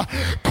them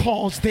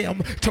caused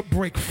them to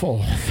break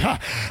forth.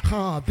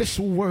 This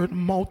word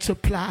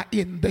multiply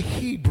in the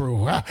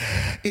Hebrew,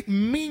 it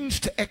means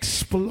to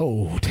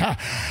explode.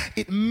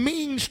 It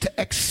means to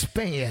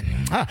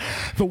expand.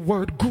 The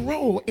word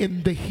grow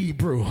in the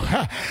Hebrew,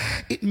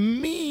 it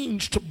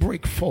means to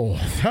break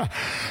forth.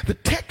 The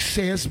text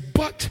says,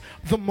 but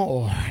the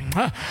more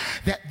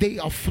that they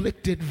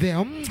afflicted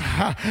them,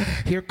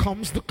 here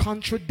comes the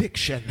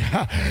contradiction.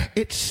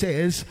 It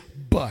says,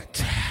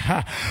 but.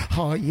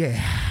 Oh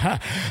yeah,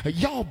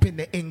 y'all been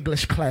to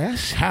English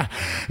class.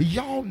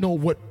 Y'all know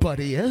what but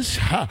is.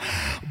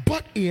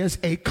 But is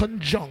a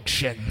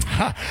conjunction.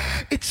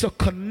 It's a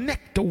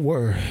connector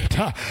word.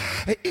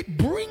 It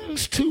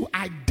brings two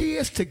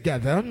ideas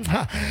together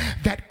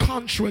that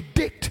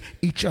contradict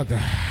each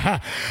other.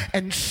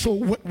 And so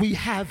what we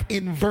have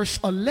in verse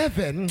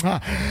 11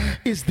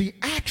 is the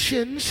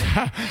actions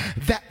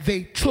that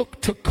they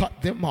took to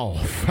cut them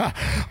off.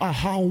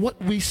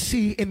 What we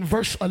see in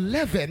verse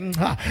 11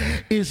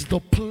 is the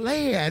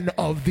plan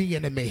of the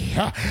enemy.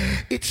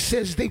 It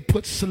says they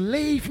put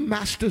slave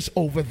masters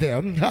over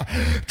them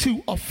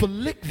to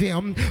afflict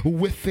them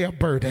with their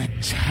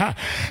burdens.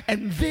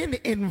 And then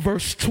in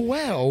verse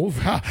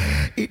 12,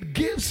 it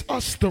gives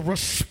us the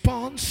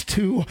response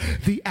to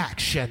the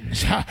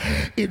actions.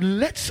 It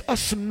lets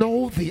us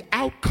know the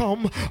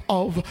outcome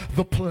of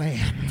the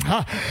plan.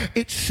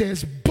 It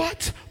says,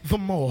 but the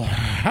more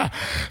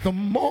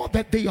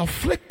that they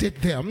afflicted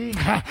them,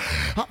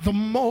 the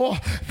more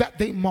that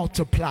they they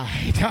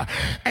multiplied.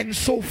 And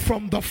so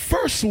from the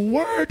first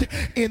word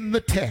in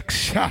the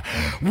text,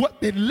 what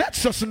it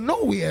lets us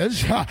know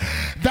is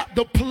that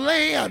the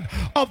plan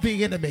of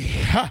the enemy,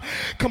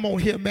 come on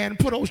here, man,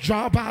 put those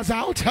drawbars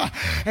out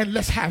and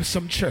let's have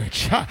some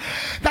church.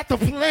 That the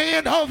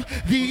plan of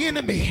the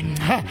enemy,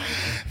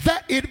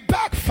 that it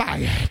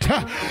backfired.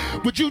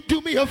 Would you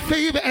do me a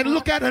favor and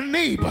look at a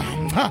neighbor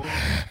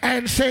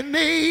and say,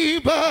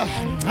 neighbor,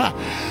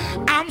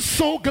 I'm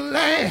so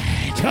glad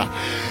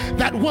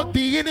that what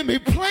the enemy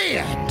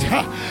planned,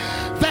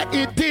 that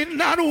it did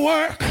not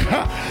work.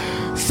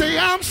 Say,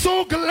 I'm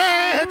so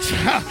glad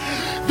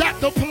that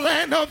the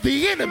plan of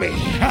the enemy,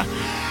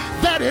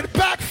 that it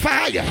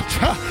backfired.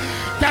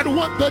 That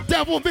what the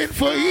devil meant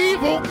for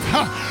evil,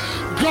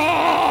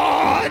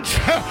 God,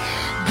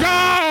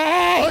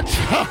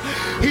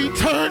 he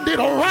turned it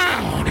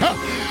around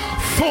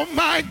for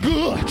my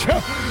good.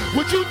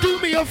 Would you do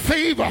me a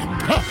favor?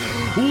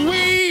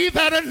 Wave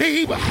at a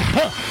neighbor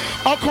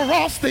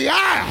across the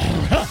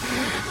aisle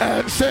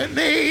and say,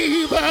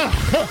 neighbor,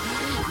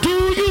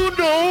 do you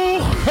know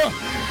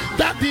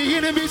that the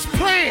enemy's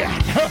plan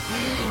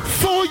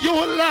for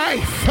your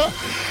life,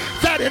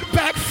 that it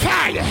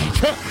backfired?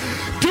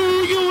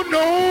 Do you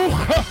know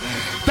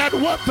that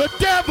what the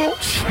devil,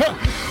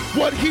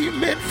 what he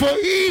meant for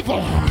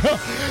evil,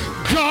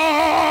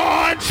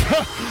 God,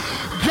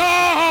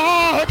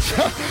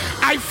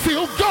 I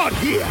feel God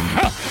here,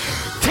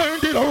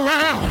 turned it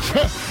around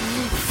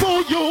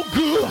for your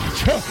good.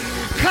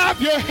 Clap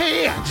your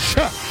hands,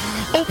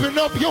 open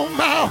up your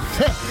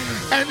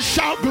mouth and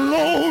shout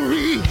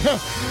glory.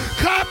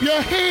 Clap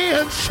your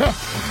hands,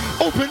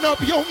 open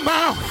up your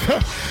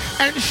mouth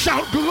and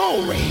shout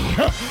glory.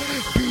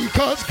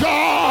 Because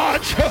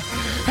God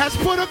has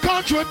put a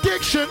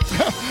contradiction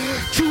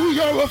to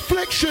your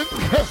affliction.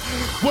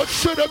 What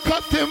should have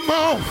cut them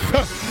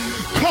off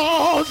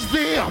caused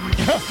them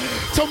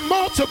to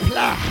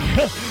multiply.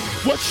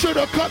 What should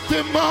have cut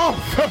them off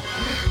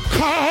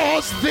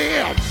caused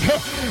them,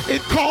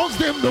 it caused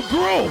them to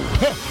grow.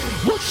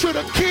 What should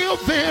have killed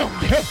them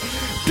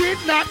did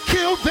not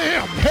kill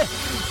them,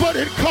 but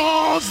it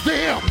caused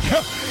them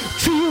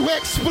to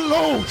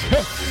explode.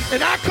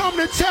 And I come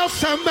to tell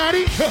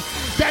somebody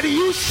that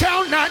you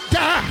shall not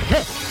die,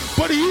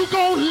 but you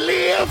gonna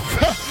live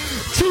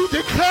to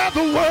declare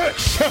the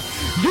works.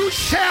 You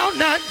shall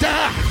not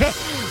die,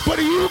 but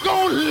you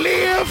gonna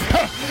live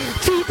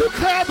to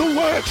declare the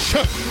works.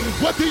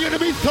 What the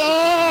enemy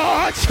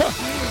thought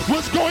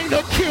was going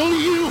to kill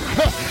you,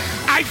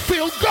 I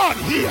feel God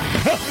here.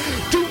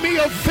 Do me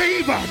a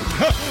favor,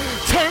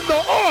 turn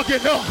the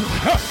organ on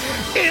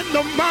in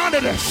the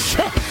monitors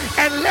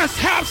and let's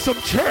have some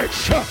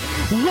church.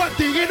 What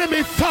the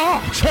enemy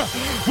thought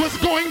was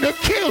going to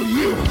kill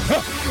you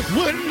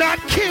would not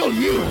kill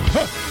you,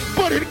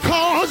 but it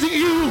caused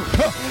you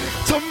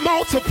to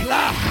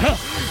multiply.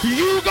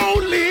 You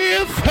gon'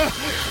 live,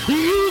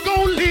 you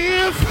gon'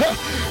 live,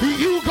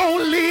 you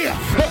gon'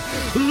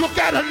 live. Look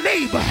at a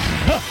neighbor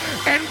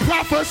and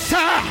prophesy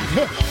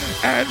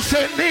and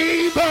say,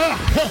 neighbor,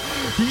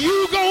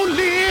 you gon'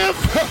 live.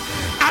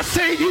 I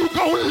say you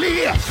gon'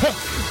 live.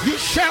 You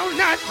shall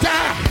not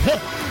die.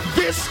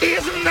 This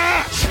is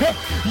not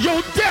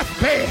your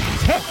deathbed.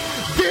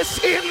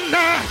 This is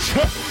not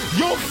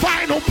your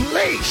final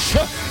place.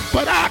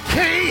 But I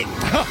came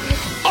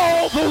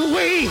all the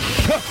way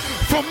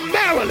from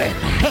Maryland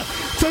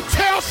to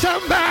tell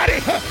somebody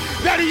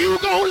that you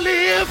gon'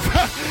 live,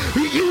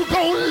 you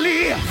gon'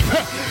 live,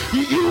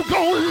 you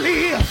gon'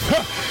 live,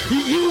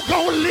 you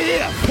gon'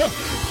 live.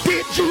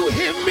 Did you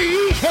hear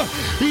me?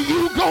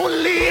 You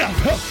gon' live.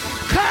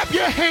 Clap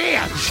your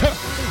hands,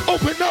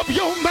 open up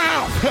your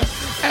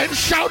mouth and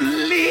shout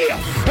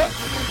live.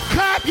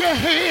 Clap your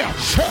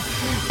hands,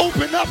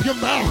 open up your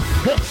mouth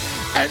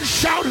and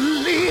shout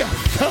live.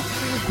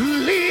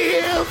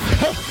 Live,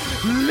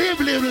 live,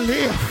 live,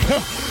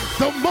 live.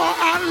 The more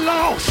I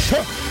lost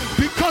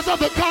because of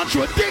the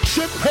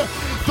contradiction,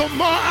 the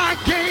more I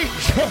gained,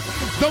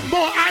 the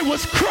more I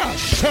was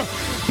crushed.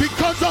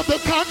 Because of the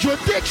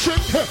contradiction,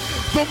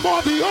 the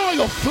more the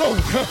oil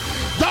flowed,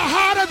 the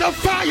hotter the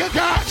fire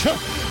got.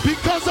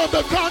 Because of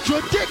the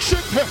contradiction,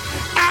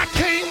 I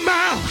came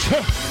out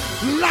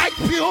like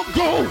pure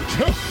gold.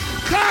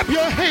 Clap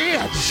your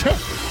hands,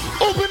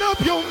 open up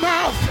your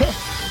mouth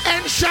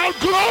and shout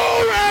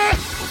glory.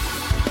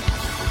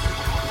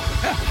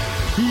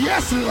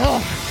 Yes,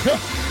 Lord.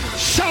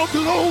 Shout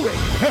glory.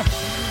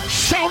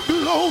 Shout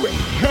glory.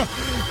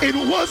 It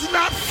was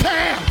not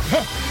fair,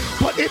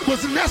 but it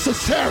was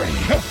necessary.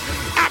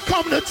 I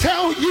come to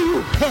tell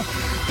you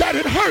that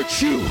it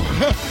hurt you.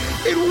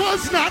 It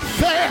was not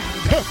fair,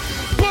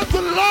 but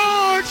the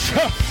Lord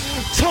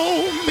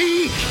told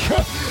me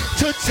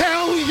to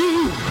tell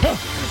you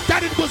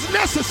that it was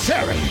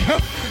necessary.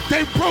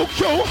 They broke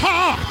your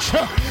heart.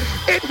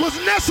 It was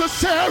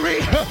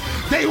necessary.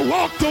 They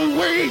walked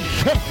away.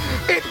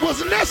 It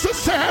was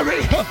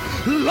necessary.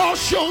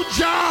 Lost your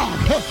job.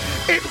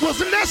 It was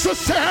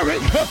necessary.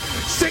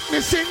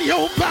 Sickness in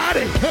your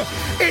body.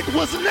 It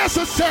was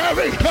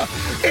necessary.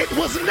 It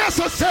was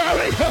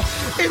necessary.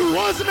 It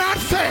was not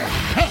fair.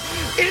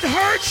 It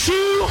hurt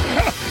you.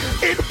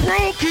 It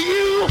broke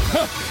you.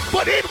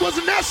 But it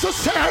was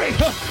necessary.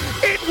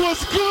 It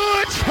was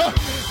good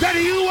that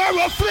you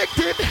were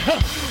afflicted.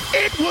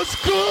 It was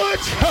good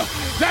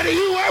that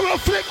you were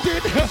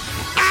afflicted.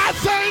 I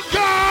thank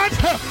God.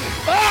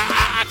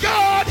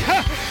 God,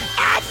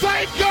 I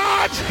thank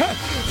God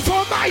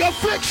for my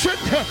affliction.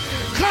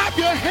 Clap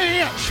your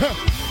hands.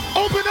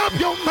 Open up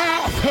your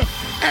mouth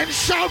and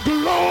shout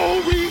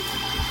glory.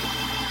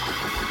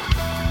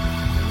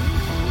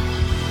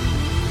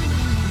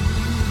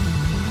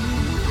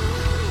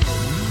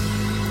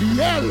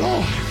 Yeah,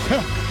 Lord.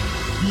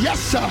 Yes,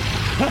 sir.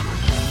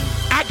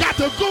 I got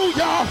to go,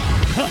 y'all.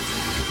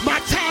 My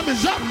time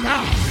is up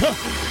now.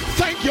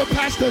 Thank you,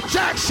 Pastor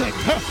Jackson,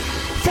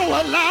 for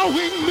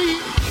allowing me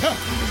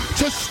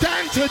to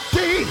stand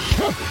today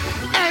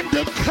and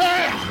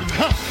declare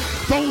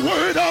the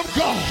word of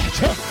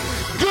God.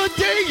 Good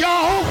day,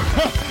 y'all.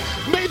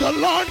 May the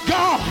Lord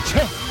God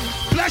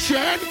bless you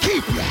and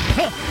keep you.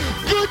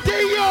 Good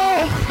day,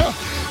 y'all.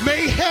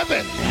 May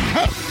heaven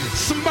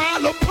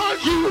smile upon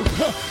you.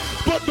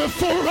 But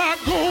before I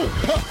go,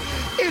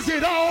 is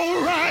it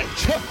all right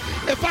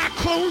if I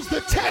close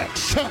the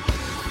text?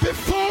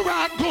 Before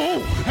I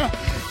go,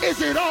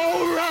 is it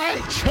all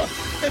right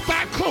if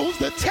I close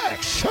the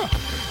text?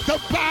 The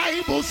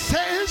Bible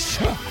says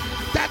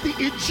that the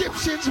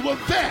Egyptians were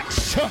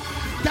vexed,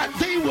 that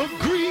they were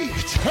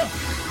grieved,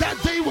 that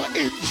they were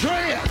in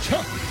dread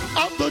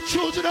of the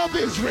children of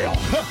Israel,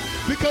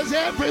 because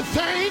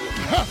everything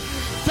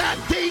that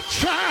they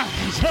tried,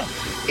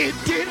 it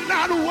did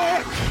not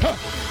work.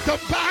 The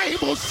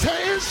Bible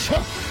says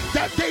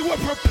that they were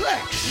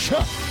perplexed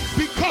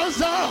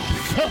because of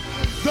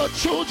the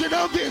children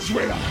of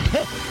Israel.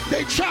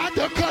 They tried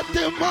to cut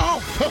them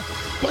off,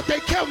 but they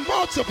kept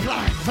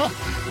multiplying.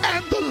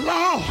 And the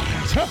Lord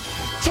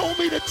told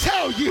me to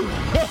tell you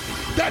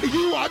that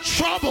you are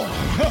trouble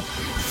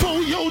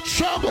for your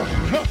trouble.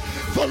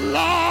 The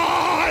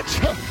Lord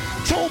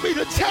told me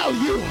to tell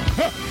you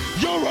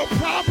you're a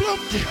problem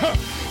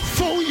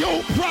for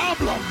your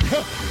problem.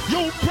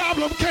 Your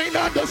problem can't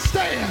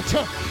understand.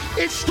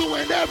 It's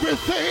doing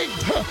everything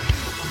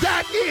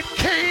that it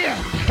can,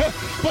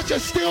 but you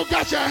still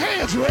got your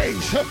hands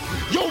raised.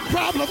 Your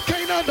problem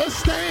can't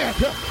understand.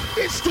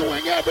 It's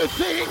doing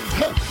everything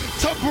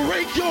to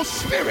break your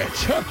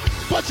spirit,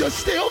 but you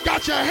still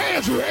got your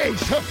hands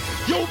raised.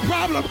 Your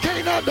problem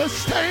can't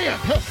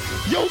understand.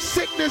 Your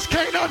sickness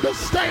can't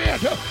understand.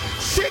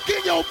 Sick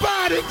in your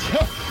body,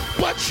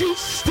 but you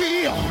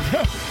still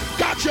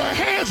got your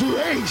hands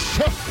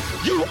raised.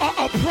 You are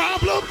a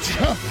problem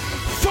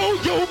for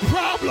your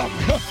problem.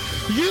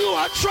 You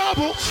are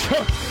trouble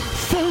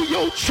for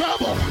your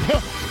trouble.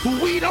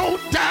 We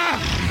don't die,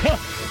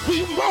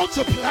 we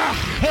multiply.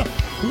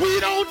 We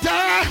don't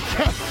die,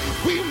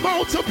 we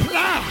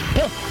multiply.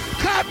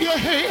 Clap your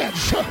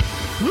hands.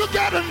 Look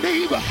at a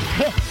neighbor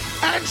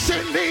and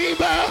say,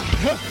 neighbor,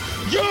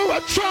 you're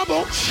a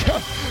trouble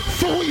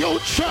for your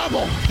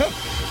trouble.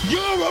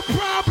 You're a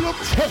problem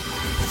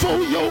for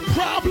your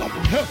problem.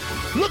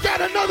 Look at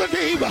another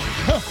neighbor.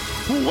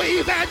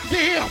 Wave at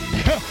them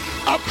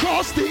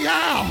across the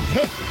aisle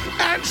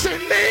and say,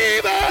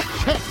 neighbor,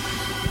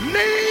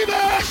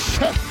 neighbors,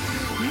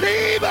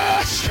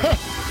 neighbors,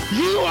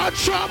 you are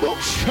trouble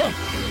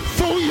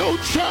for your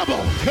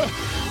trouble.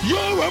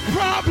 You're a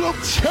problem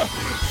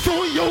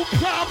for your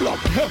problem.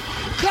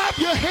 Clap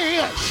your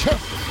hands.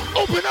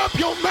 Open up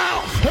your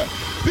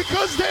mouth,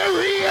 because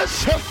there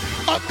is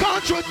a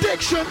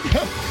contradiction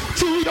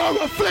to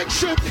your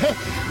affliction.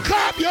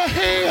 Clap your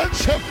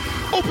hands.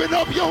 Open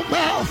up your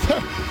mouth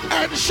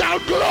and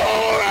shout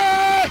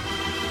glory.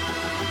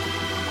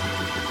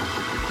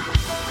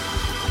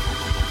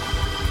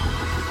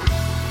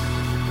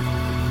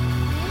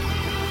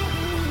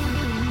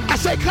 I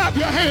say clap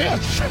your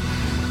hands.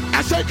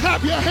 I say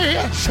clap your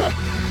hands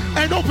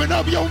and open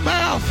up your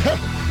mouth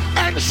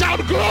and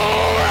shout glory.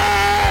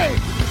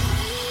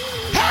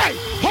 Hey,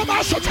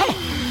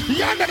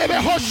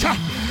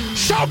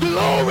 shout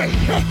glory.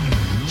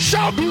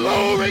 Shout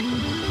glory.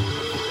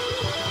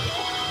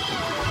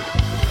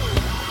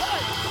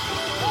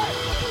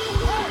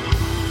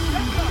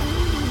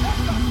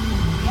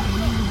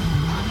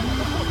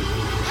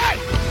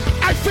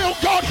 I feel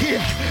God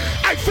here.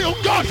 I feel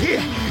God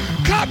here.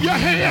 Clap your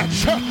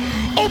hands.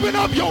 Open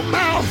up your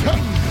mouth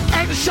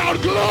and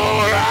shout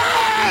glory.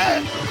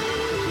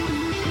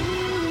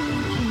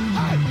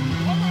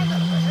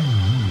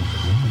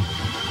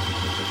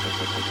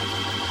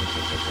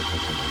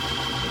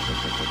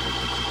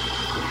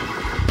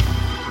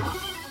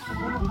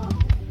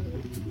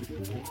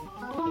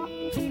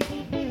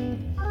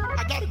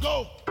 I gotta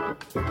go.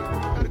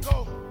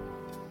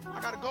 I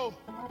gotta go.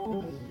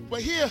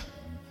 But here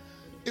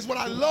is what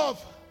I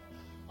love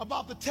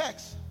about the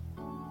text,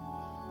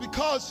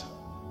 because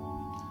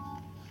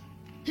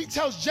he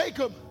tells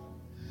Jacob,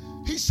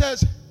 He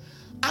says,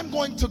 I'm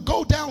going to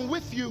go down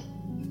with you.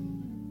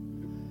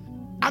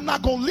 I'm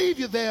not going to leave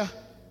you there.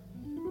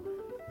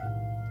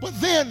 But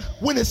then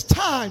when it's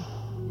time,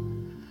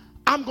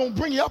 I'm going to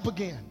bring you up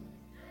again.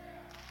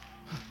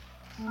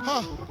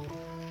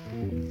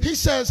 He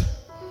says,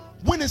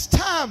 when it's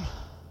time,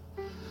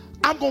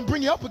 I'm going to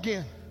bring you up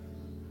again.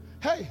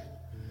 Hey.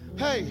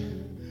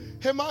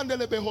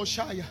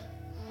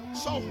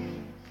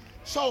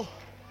 So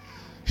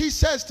he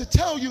says to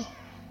tell you,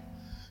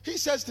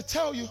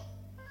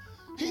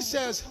 he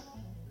says,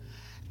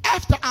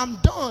 after I'm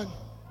done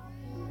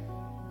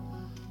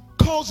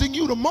causing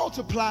you to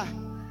multiply,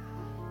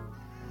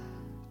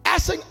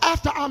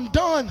 after I'm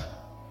done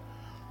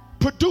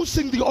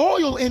producing the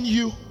oil in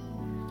you,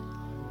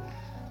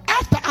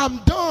 after I'm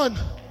done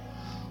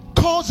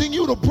causing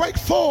you to break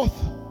forth,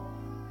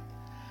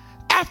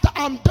 after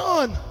I'm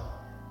done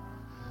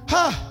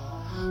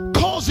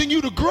causing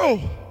you to grow,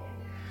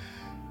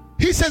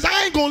 he says,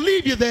 I ain't gonna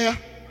leave you there.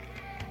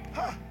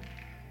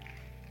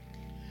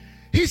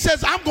 He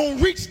says, I'm going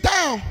to reach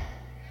down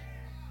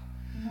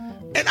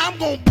and I'm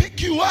going to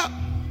pick you up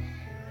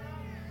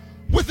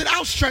with an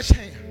outstretched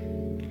hand.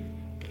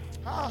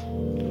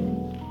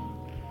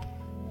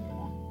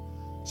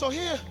 So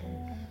here,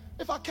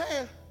 if I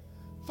can,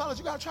 fellas,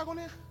 you got a track on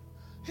there?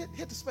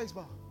 Hit the space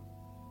bar.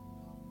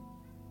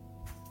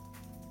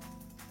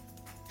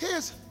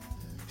 Here's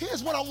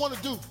what I want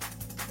to do.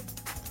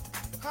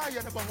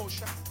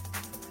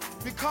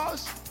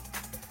 Because,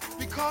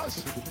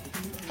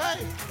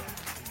 hey,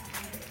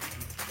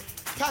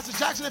 Pastor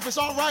Jackson, if it's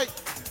all right,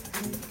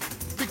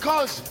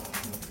 because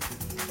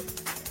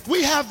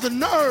we have the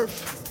nerve,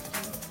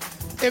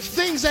 if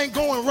things ain't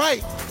going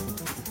right,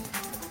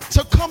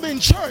 to come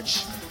in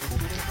church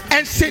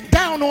and sit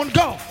down on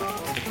God.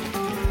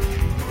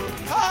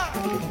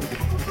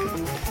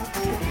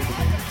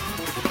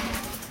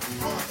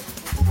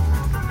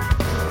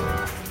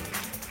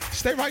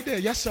 Stay right there.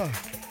 Yes, sir.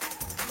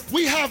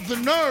 We have the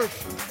nerve,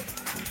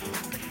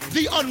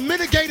 the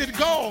unmitigated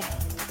gall,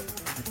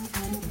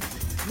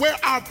 where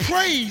our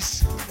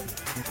praise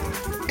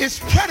is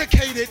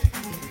predicated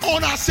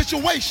on our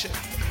situation.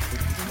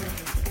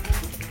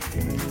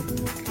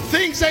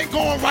 Things ain't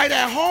going right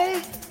at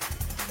home.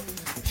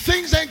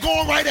 Things ain't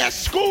going right at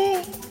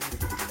school.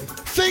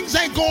 Things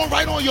ain't going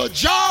right on your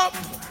job.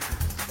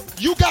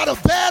 You got a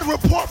bad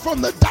report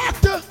from the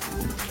doctor.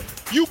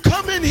 You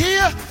come in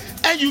here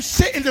and you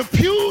sit in the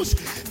pews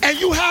and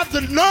you have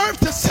the nerve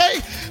to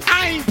say,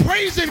 I ain't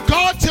praising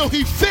God till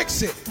he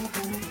fix it.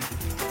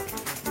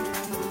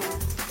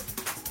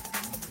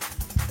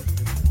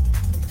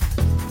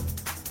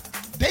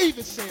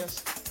 David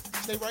says,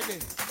 stay right there.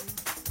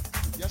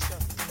 Yes, sir.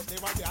 Stay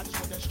right there. I just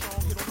want that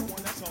strong hit on the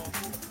one. That's all.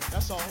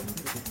 That's all.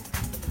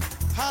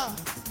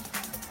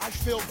 I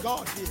feel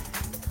God here.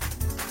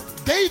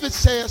 David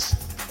says,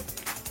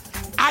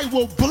 I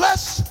will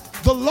bless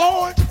the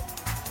Lord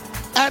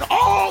at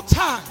all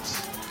times.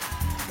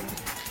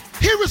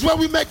 Here is where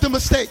we make the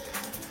mistake.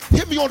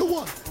 Hit me on the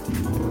one.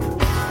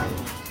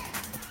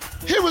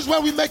 Here is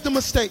where we make the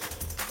mistake.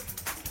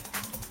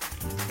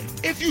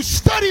 If you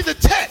study the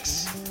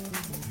text,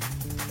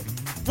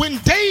 when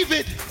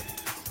David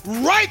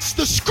writes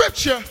the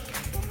scripture,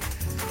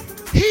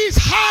 he's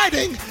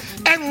hiding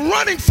and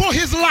running for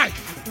his life.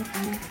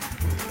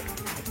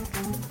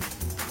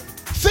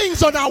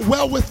 Things are not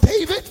well with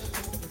David.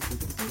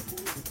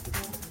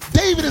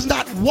 David is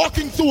not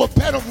walking through a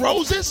bed of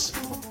roses.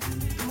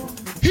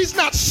 He's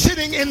not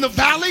sitting in the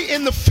valley,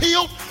 in the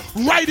field,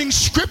 writing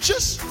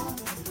scriptures.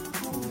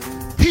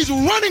 He's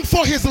running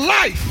for his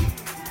life.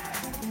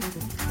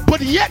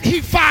 But yet he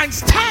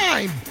finds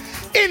time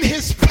in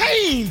his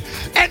pain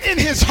and in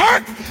his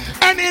hurt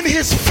and in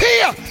his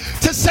fear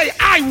to say,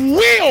 I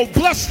will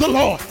bless the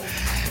Lord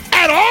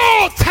at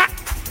all times.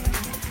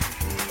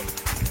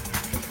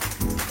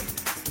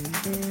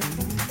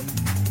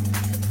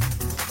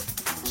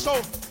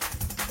 So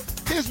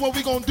here's what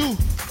we're gonna do,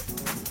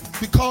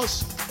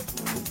 because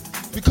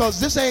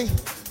this ain't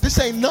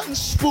nothing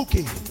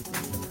spooky.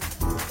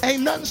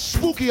 Ain't nothing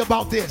spooky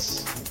about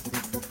this.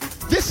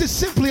 This is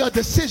simply a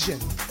decision.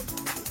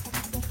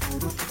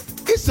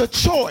 It's a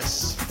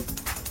choice.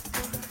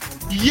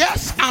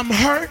 Yes, I'm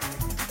hurt.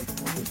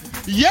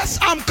 Yes,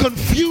 I'm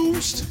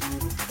confused.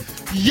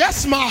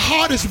 Yes, my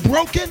heart is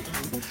broken.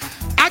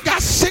 I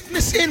got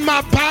sickness in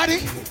my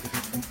body.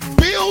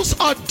 Bills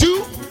are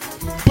due.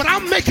 But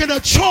I'm making a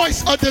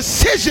choice, a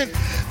decision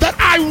that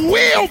I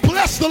will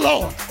bless the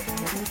Lord.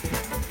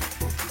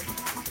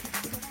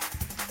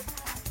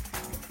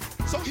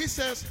 So he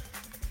says,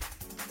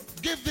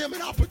 give them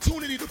an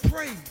opportunity to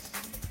praise.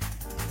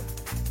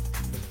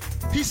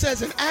 He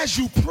says, and as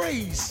you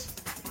praise,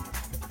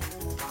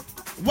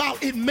 while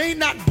it may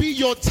not be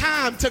your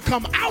time to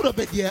come out of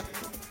it yet,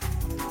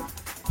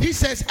 he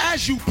says,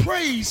 as you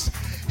praise,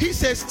 he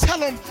says, tell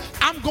them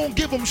I'm going to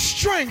give them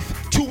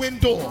strength to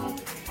endure.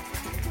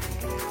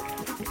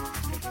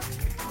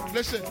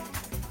 Listen,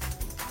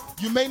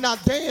 you may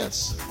not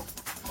dance,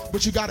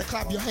 but you got to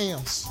clap your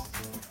hands.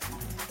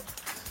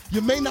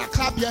 You may not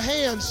clap your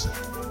hands,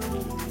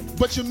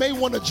 but you may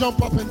want to jump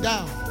up and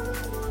down.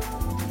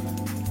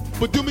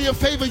 But do me a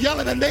favor, yell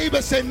at a neighbor,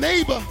 say,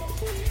 neighbor,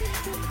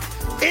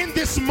 in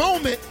this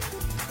moment,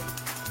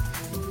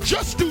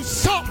 just do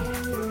something.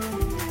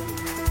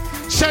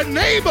 Say,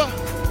 neighbor,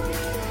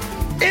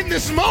 in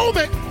this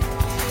moment,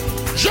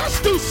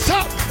 just do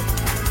something.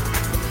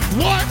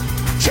 1,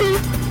 2,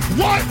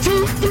 1,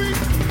 2, 3.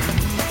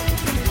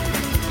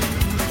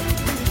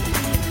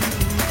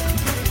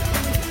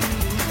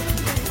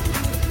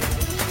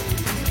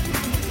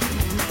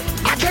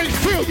 I can't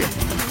feel you.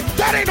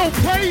 That ain't no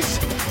praise.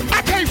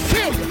 I can't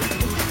feel you.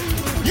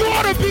 You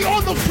ought to be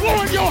on the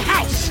floor in your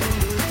house,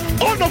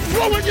 on the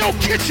floor in your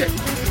kitchen,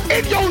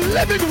 in your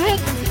living room,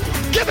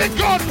 giving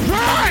God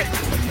praise.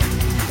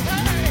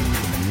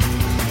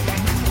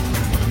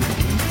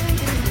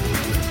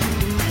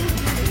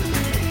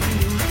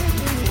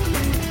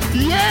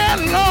 Yeah,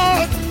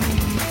 Lord.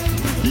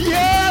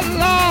 Yeah,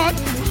 Lord.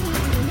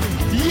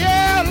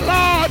 Yeah,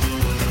 Lord.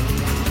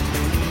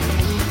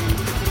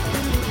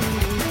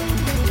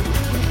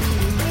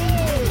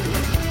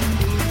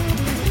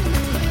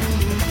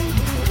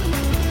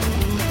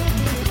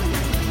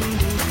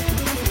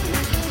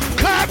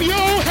 Clap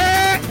your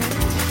hands.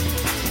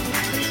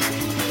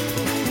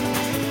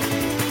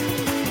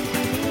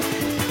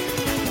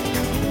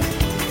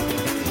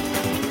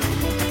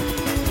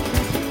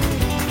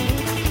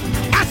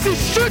 I see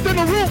strength in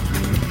the room.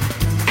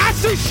 I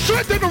see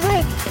strength in the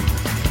room.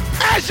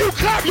 As you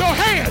clap your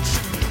hands,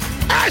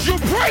 as you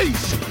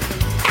praise,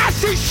 I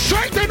see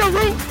strength in the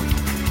room.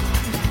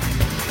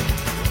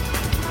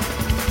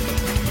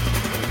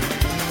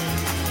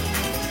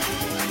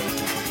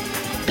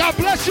 God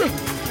bless you.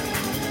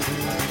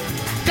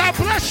 God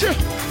bless you.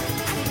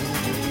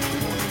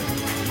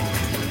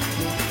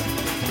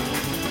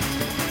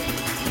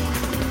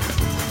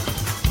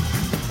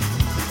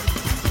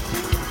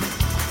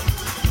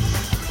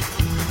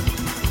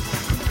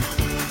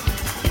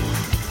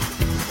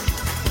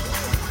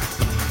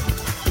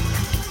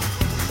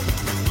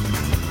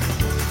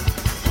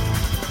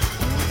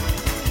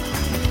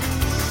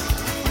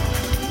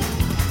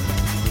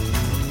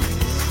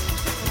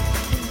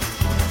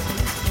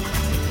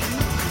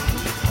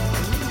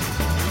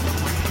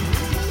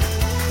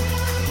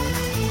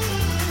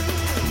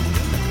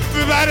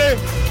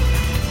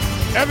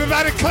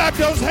 Everybody clap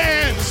those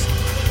hands.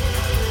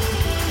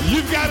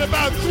 You've got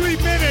about 3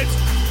 minutes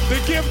to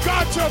give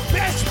God your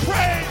best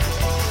praise.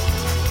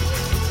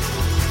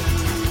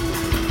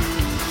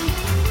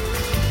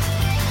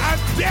 I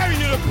dare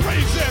you to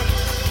praise him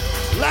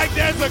like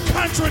there's a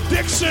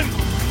contradiction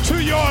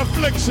to your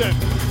affliction.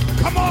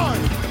 Come on.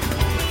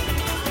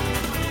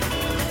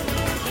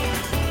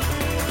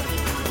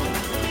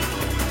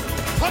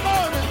 Come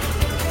on.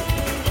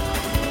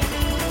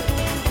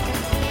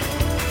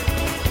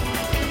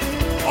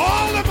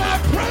 All of my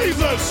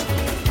praisers.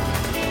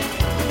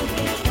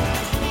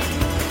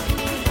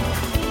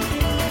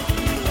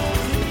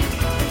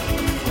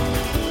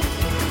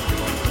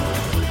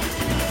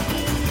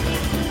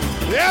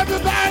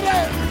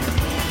 Everybody.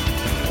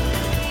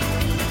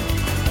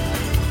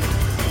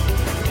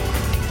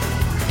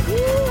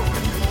 Woo.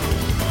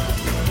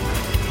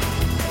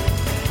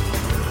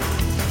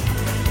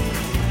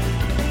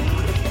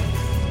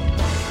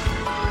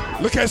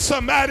 Look at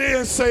somebody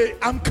and say,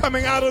 I'm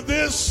coming out of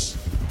this.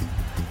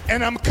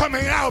 And I'm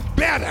coming out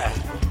better.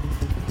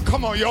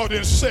 Come on, y'all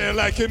didn't say it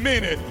like you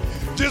mean it.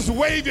 Just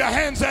wave your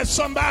hands at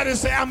somebody and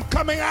say, I'm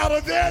coming out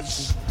of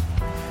this,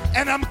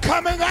 and I'm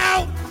coming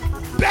out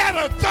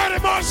better. 30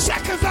 more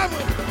seconds of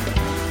it.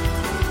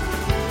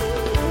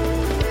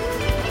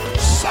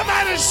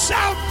 Somebody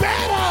shout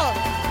better.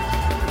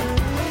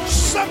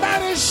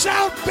 Somebody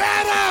shout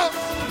better.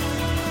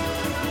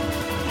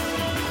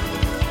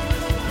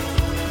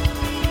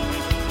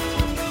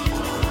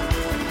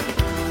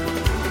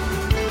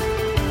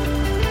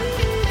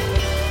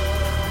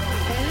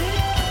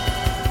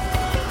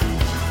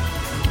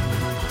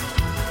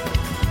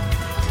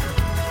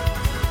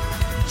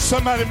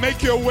 Somebody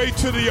make your way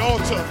to the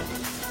altar.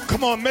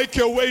 Come on, make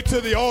your way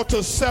to the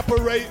altar.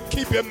 Separate,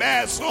 keep your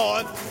mask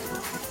on.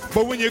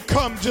 But when you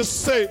come,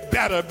 just say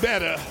better,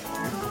 better.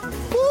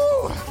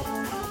 Woo,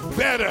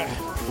 better.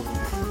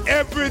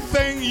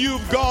 Everything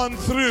you've gone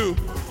through,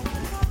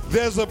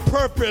 there's a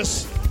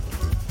purpose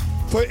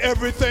for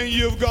everything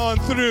you've gone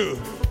through.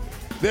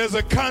 There's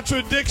a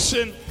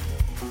contradiction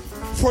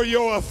for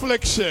your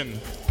affliction.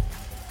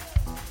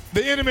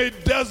 The enemy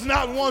does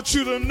not want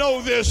you to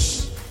know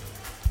this,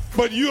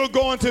 but you're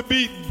going to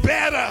be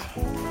better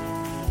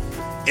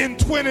in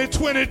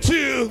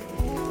 2022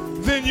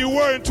 than you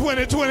were in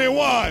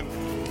 2021.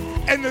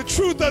 And the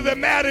truth of the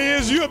matter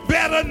is you're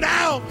better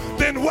now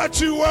than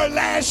what you were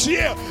last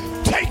year.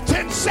 Take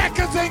 10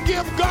 seconds and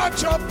give God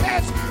your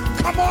best.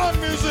 Come on,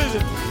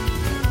 musician.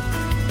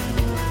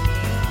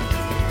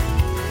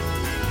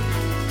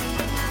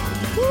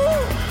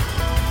 Woo.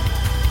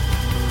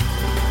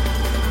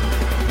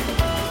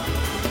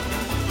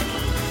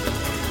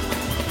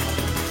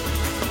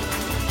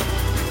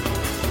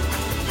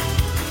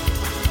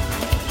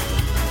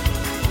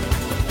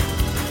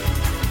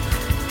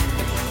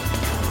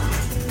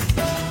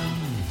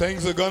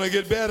 Things are going to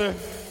get better.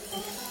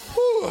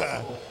 Woo.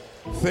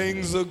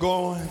 Things are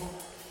going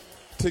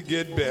to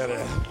get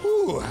better.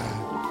 Woo.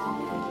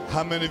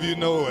 How many of you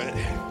know it?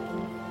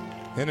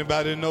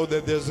 Anybody know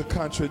that there's a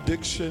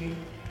contradiction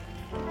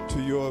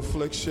to your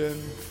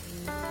affliction?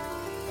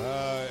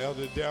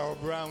 Elder Darrell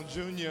Brown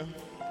Jr.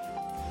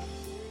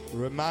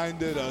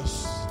 reminded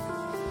us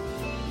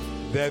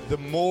that the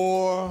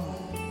more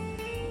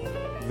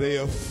they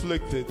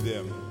afflicted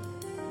them,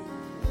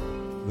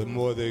 the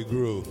more they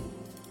grew.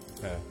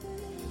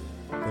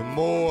 The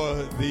more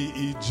the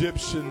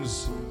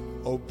Egyptians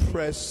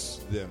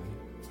oppressed them,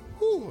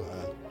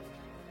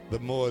 the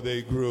more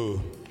they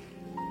grew.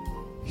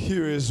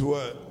 Here is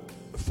what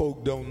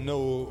folk don't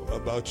know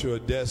about your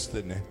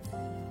destiny,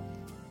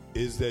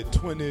 is that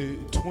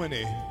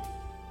 2020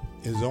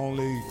 is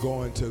only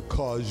going to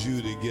cause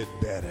you to get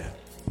better.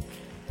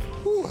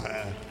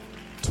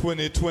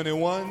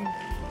 2021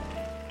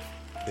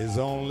 is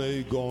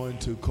only going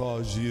to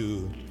cause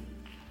you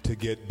to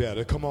get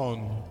better. Come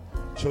on,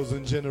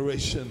 chosen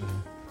generation,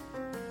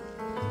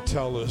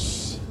 tell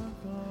us.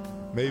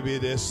 Maybe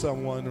there's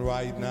someone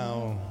right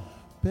now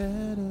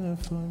Better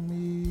for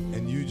me.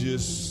 and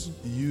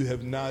you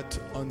have not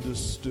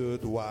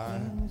understood why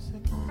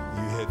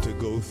you had to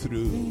go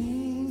through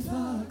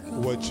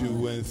what you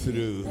went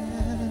through.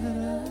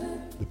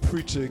 The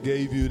preacher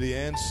gave you the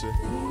answer.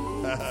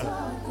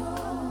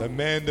 The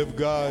man of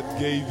God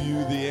gave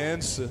you the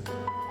answer.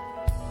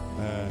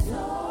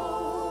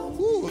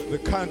 The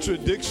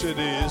contradiction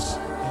is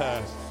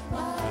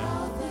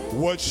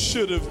what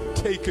should have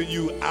taken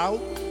you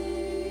out,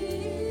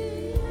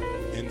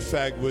 in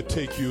fact, will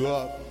take you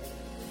up,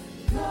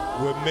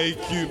 will make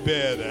you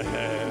better.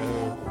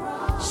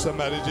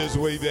 Somebody just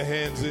wave your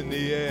hands in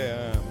the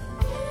air.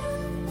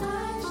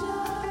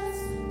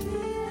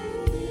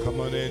 Come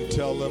on in,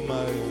 tell them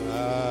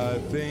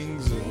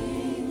things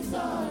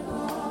are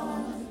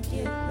going to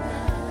get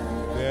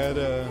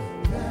better.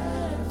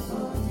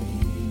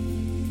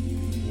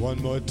 One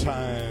more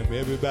time,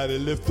 everybody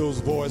lift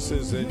those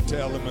voices and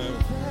tell them.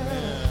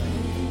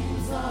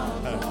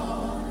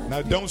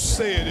 Now don't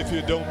say it if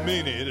you don't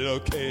mean it,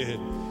 okay?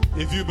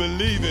 If you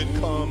believe it,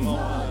 come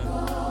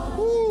on.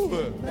 Woo.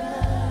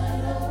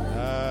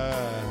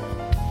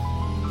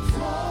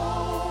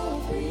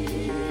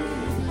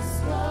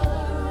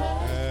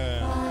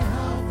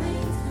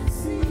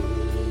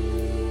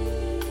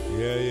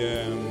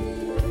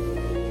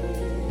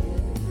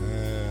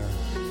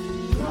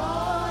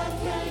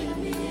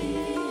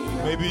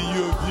 Maybe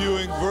you're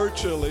viewing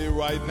virtually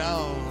right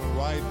now.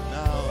 I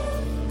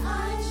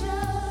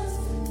just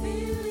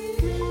believe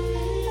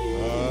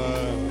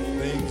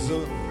things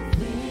are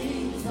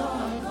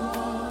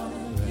gonna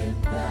get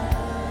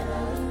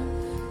better.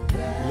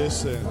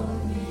 Listen,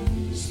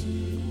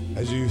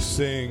 as you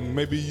sing,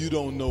 maybe you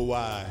don't know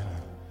why.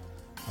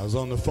 I was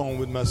on the phone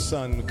with my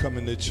son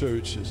coming to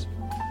church.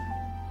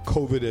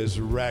 COVID has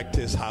racked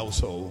his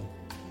household.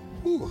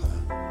 Whew.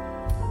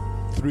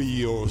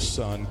 3-year-old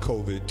son,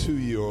 COVID.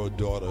 2-year-old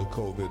daughter,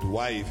 COVID.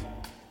 Wife,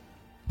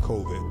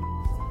 COVID.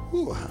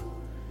 Whew.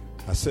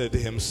 I said to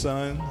him,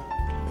 son,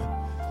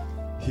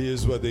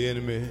 here's what the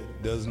enemy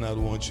does not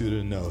want you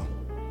to know.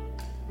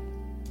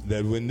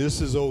 That when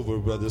this is over,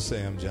 Brother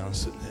Sam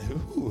Johnson,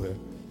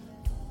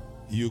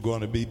 you're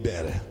going to be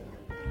better.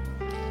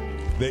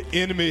 The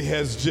enemy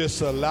has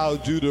just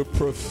allowed you to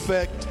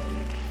perfect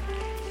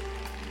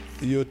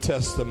your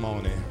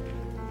testimony.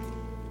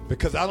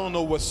 Because I don't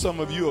know what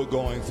some of you are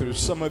going through.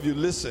 Some of you,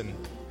 listen,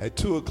 at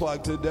 2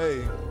 o'clock today,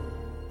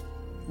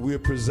 we're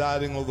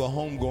presiding over a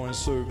homegoing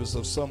service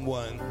of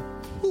someone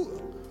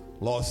who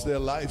lost their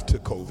life to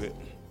COVID.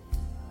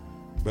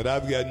 But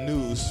I've got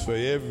news for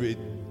every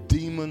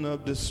demon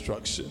of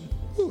destruction.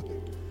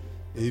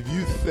 If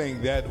you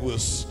think that will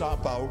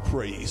stop our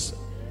praise,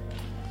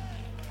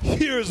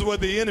 here's what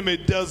the enemy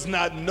does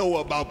not know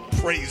about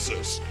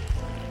praisers,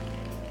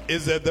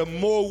 is that the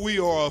more we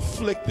are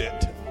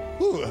afflicted,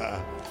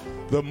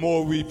 the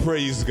more we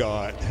praise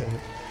God.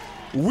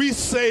 We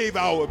save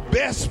our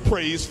best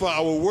praise for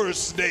our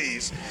worst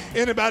days.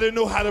 Anybody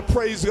know how to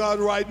praise God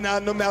right now,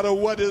 no matter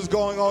what is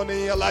going on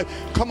in your life?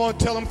 Come on,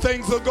 tell them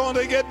things are going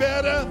to get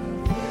better.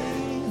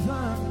 Things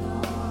are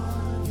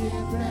gonna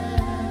get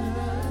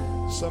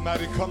better.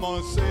 Somebody come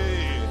on, say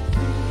it.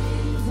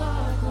 Things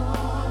are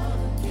gonna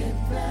get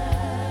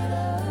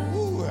better.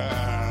 Ooh,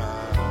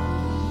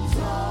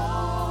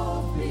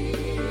 Don't be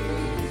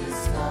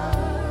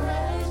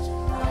discouraged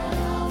by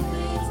how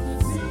things can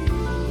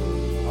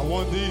seem. I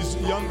want these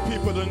young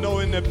people to know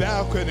in the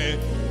balcony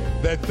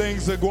that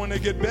things are going to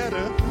get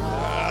better.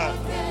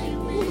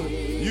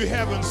 You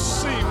haven't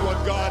seen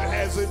what God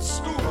has in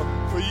store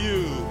for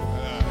you.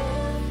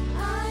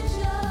 I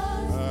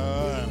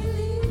just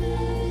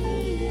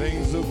believe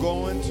Things are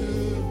going to.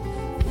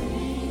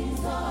 things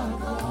are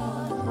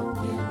gonna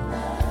get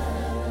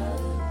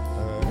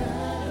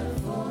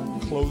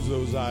better. Close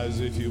those eyes,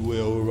 if you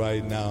will,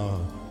 right now.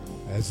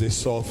 As they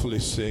softly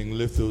sing,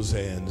 lift those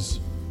hands.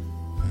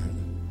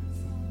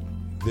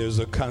 There's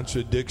a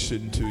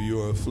contradiction to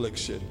your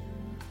affliction.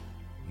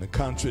 The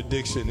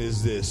contradiction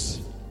is this.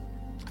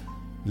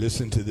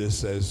 Listen to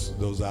this as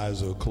those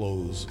eyes are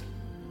closed.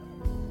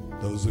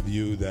 Those of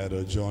you that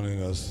are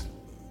joining us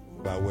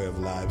by way of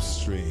live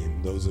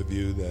stream, those of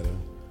you that are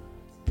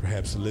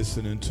perhaps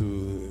listening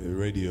to a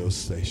radio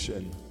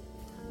station,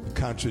 the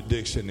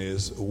contradiction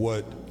is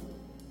what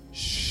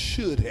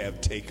should have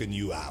taken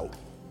you out.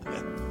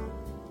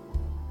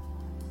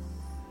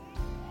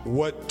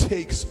 What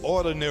takes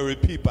ordinary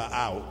people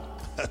out,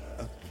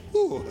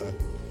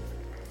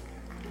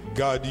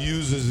 God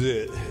uses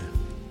it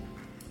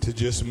to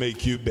just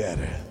make you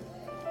better.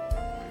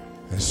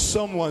 And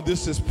someone,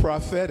 this is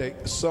prophetic,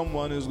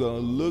 someone is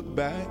going to look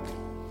back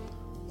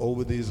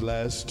over these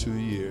last 2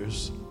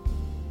 years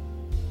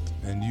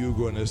and you're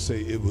going to say,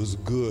 it was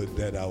good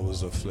that I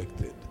was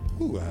afflicted.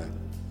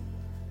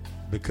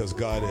 Because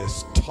God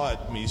has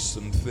taught me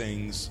some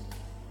things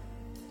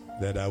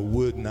that I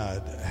would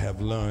not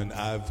have learned.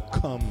 I've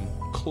come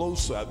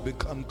closer, I've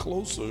become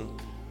closer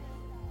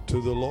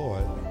to the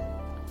Lord.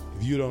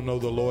 If you don't know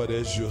the Lord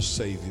as your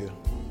Savior,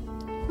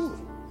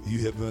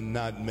 you have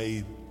not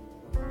made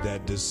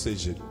that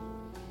decision.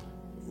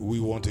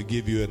 We want to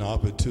give you an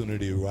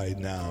opportunity right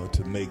now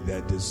to make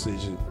that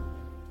decision.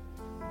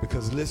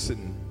 Because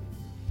listen,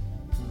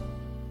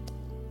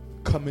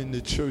 coming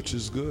to church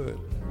is good.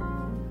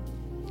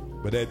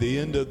 But at the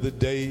end of the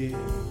day,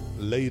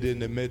 late in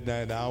the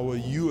midnight hour,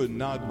 you are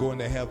not going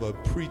to have a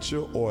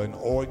preacher or an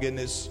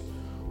organist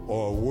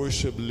or a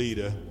worship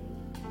leader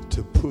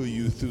to pull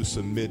you through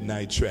some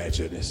midnight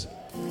tragedies.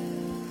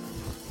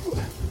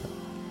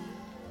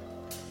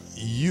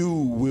 You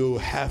will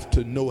have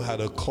to know how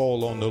to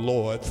call on the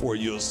Lord for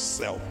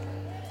yourself.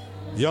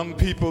 Young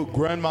people,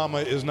 grandmama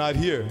is not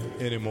here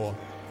anymore.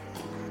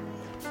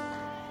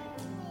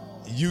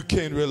 You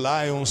can't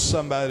rely on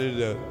somebody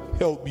to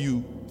help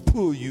you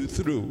pull you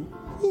through.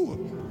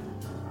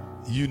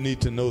 You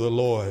need to know the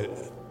Lord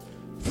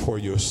for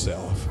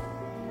yourself.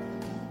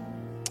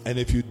 And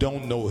if you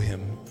don't know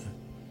him,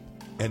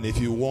 and if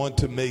you want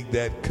to make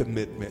that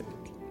commitment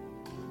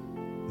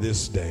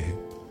this day,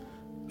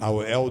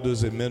 our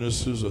elders and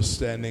ministers are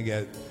standing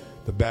at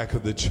the back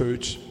of the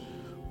church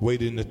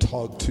waiting to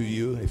talk to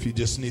you. If you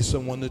just need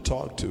someone to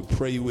talk to,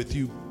 pray with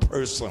you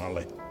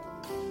personally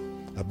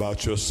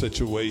about your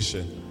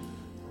situation,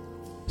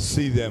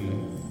 see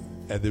them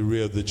at the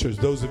rear of the church.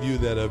 Those of you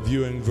that are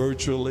viewing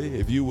virtually,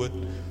 if you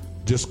would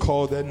just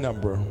call that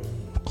number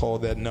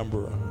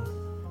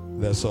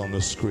that's on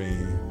the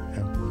screen.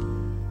 And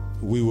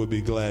we will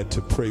be glad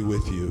to pray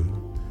with you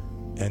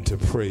and to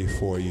pray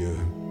for you.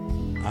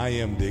 I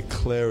am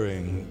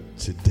declaring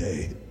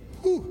today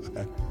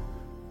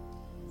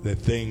that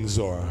things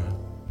are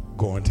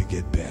going to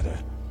get better.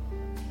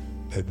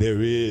 That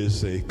there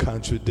is a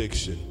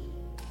contradiction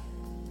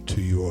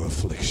to your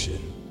affliction.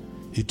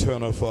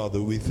 Eternal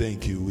Father, we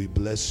thank you, we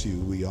bless you,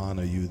 we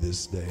honor you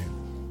this day.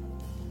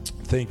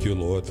 Thank you,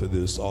 Lord, for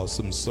this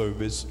awesome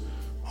service,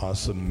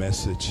 awesome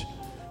message,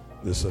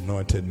 this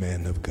anointed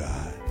man of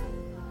God.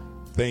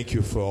 Thank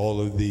you for all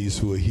of these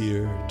who are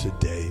here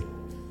today.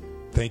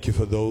 Thank you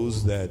for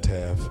those that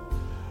have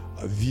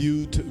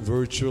viewed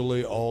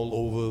virtually all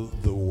over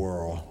the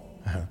world.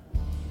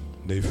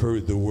 They've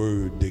heard the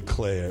word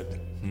declared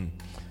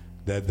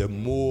that the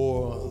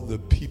more the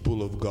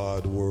people of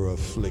God were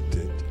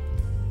afflicted,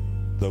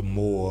 the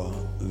more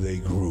they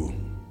grew.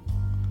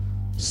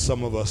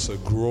 Some of us are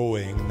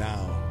growing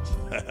now.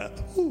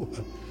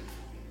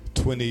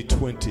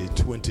 2020,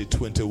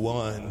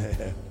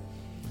 2021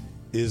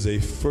 is a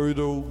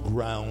fertile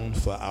ground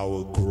for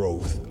our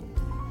growth.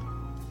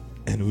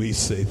 And we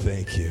say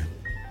thank you.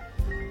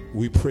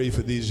 We pray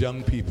for these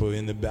young people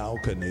in the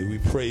balcony. We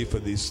pray for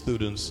these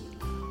students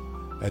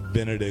at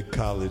Benedict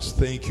College.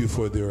 Thank you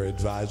for their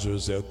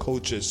advisors, their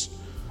coaches,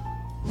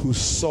 who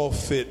saw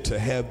fit to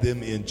have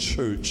them in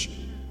church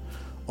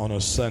on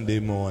a Sunday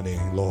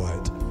morning.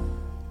 Lord,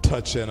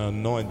 touch and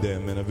anoint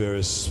them in a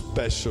very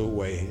special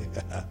way.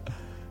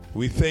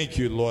 We thank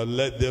you, Lord.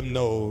 Let them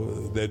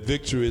know that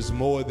victory is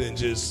more than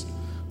just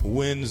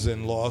wins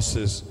and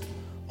losses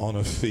on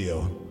a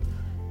field,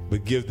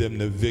 but give them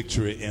the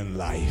victory in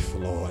life,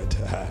 Lord.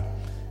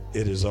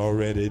 It is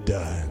already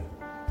done.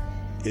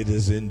 It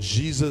is in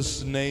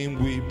Jesus'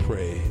 name we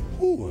pray.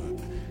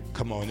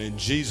 Come on, in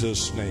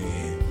Jesus'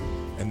 name.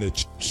 And the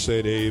church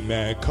said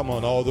amen. Come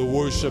on, all the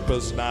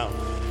worshipers now,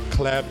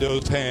 clap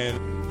those hands.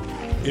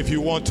 If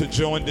you want to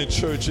join the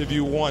church, if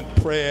you want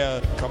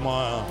prayer, come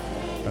on.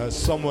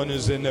 Someone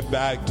is in the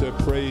back to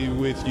pray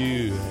with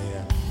you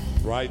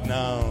right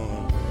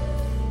now.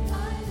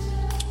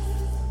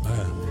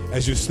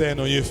 As you stand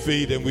on your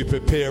feet and we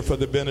prepare for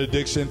the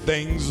benediction,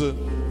 things,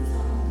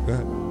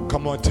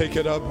 come on, take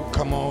it up.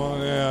 Come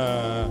on.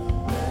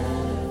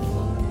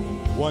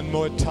 One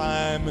more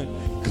time.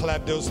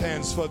 Clap those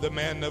hands for the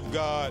man of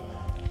God,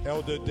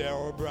 Elder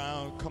Darrell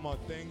Brown. Come on,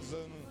 things.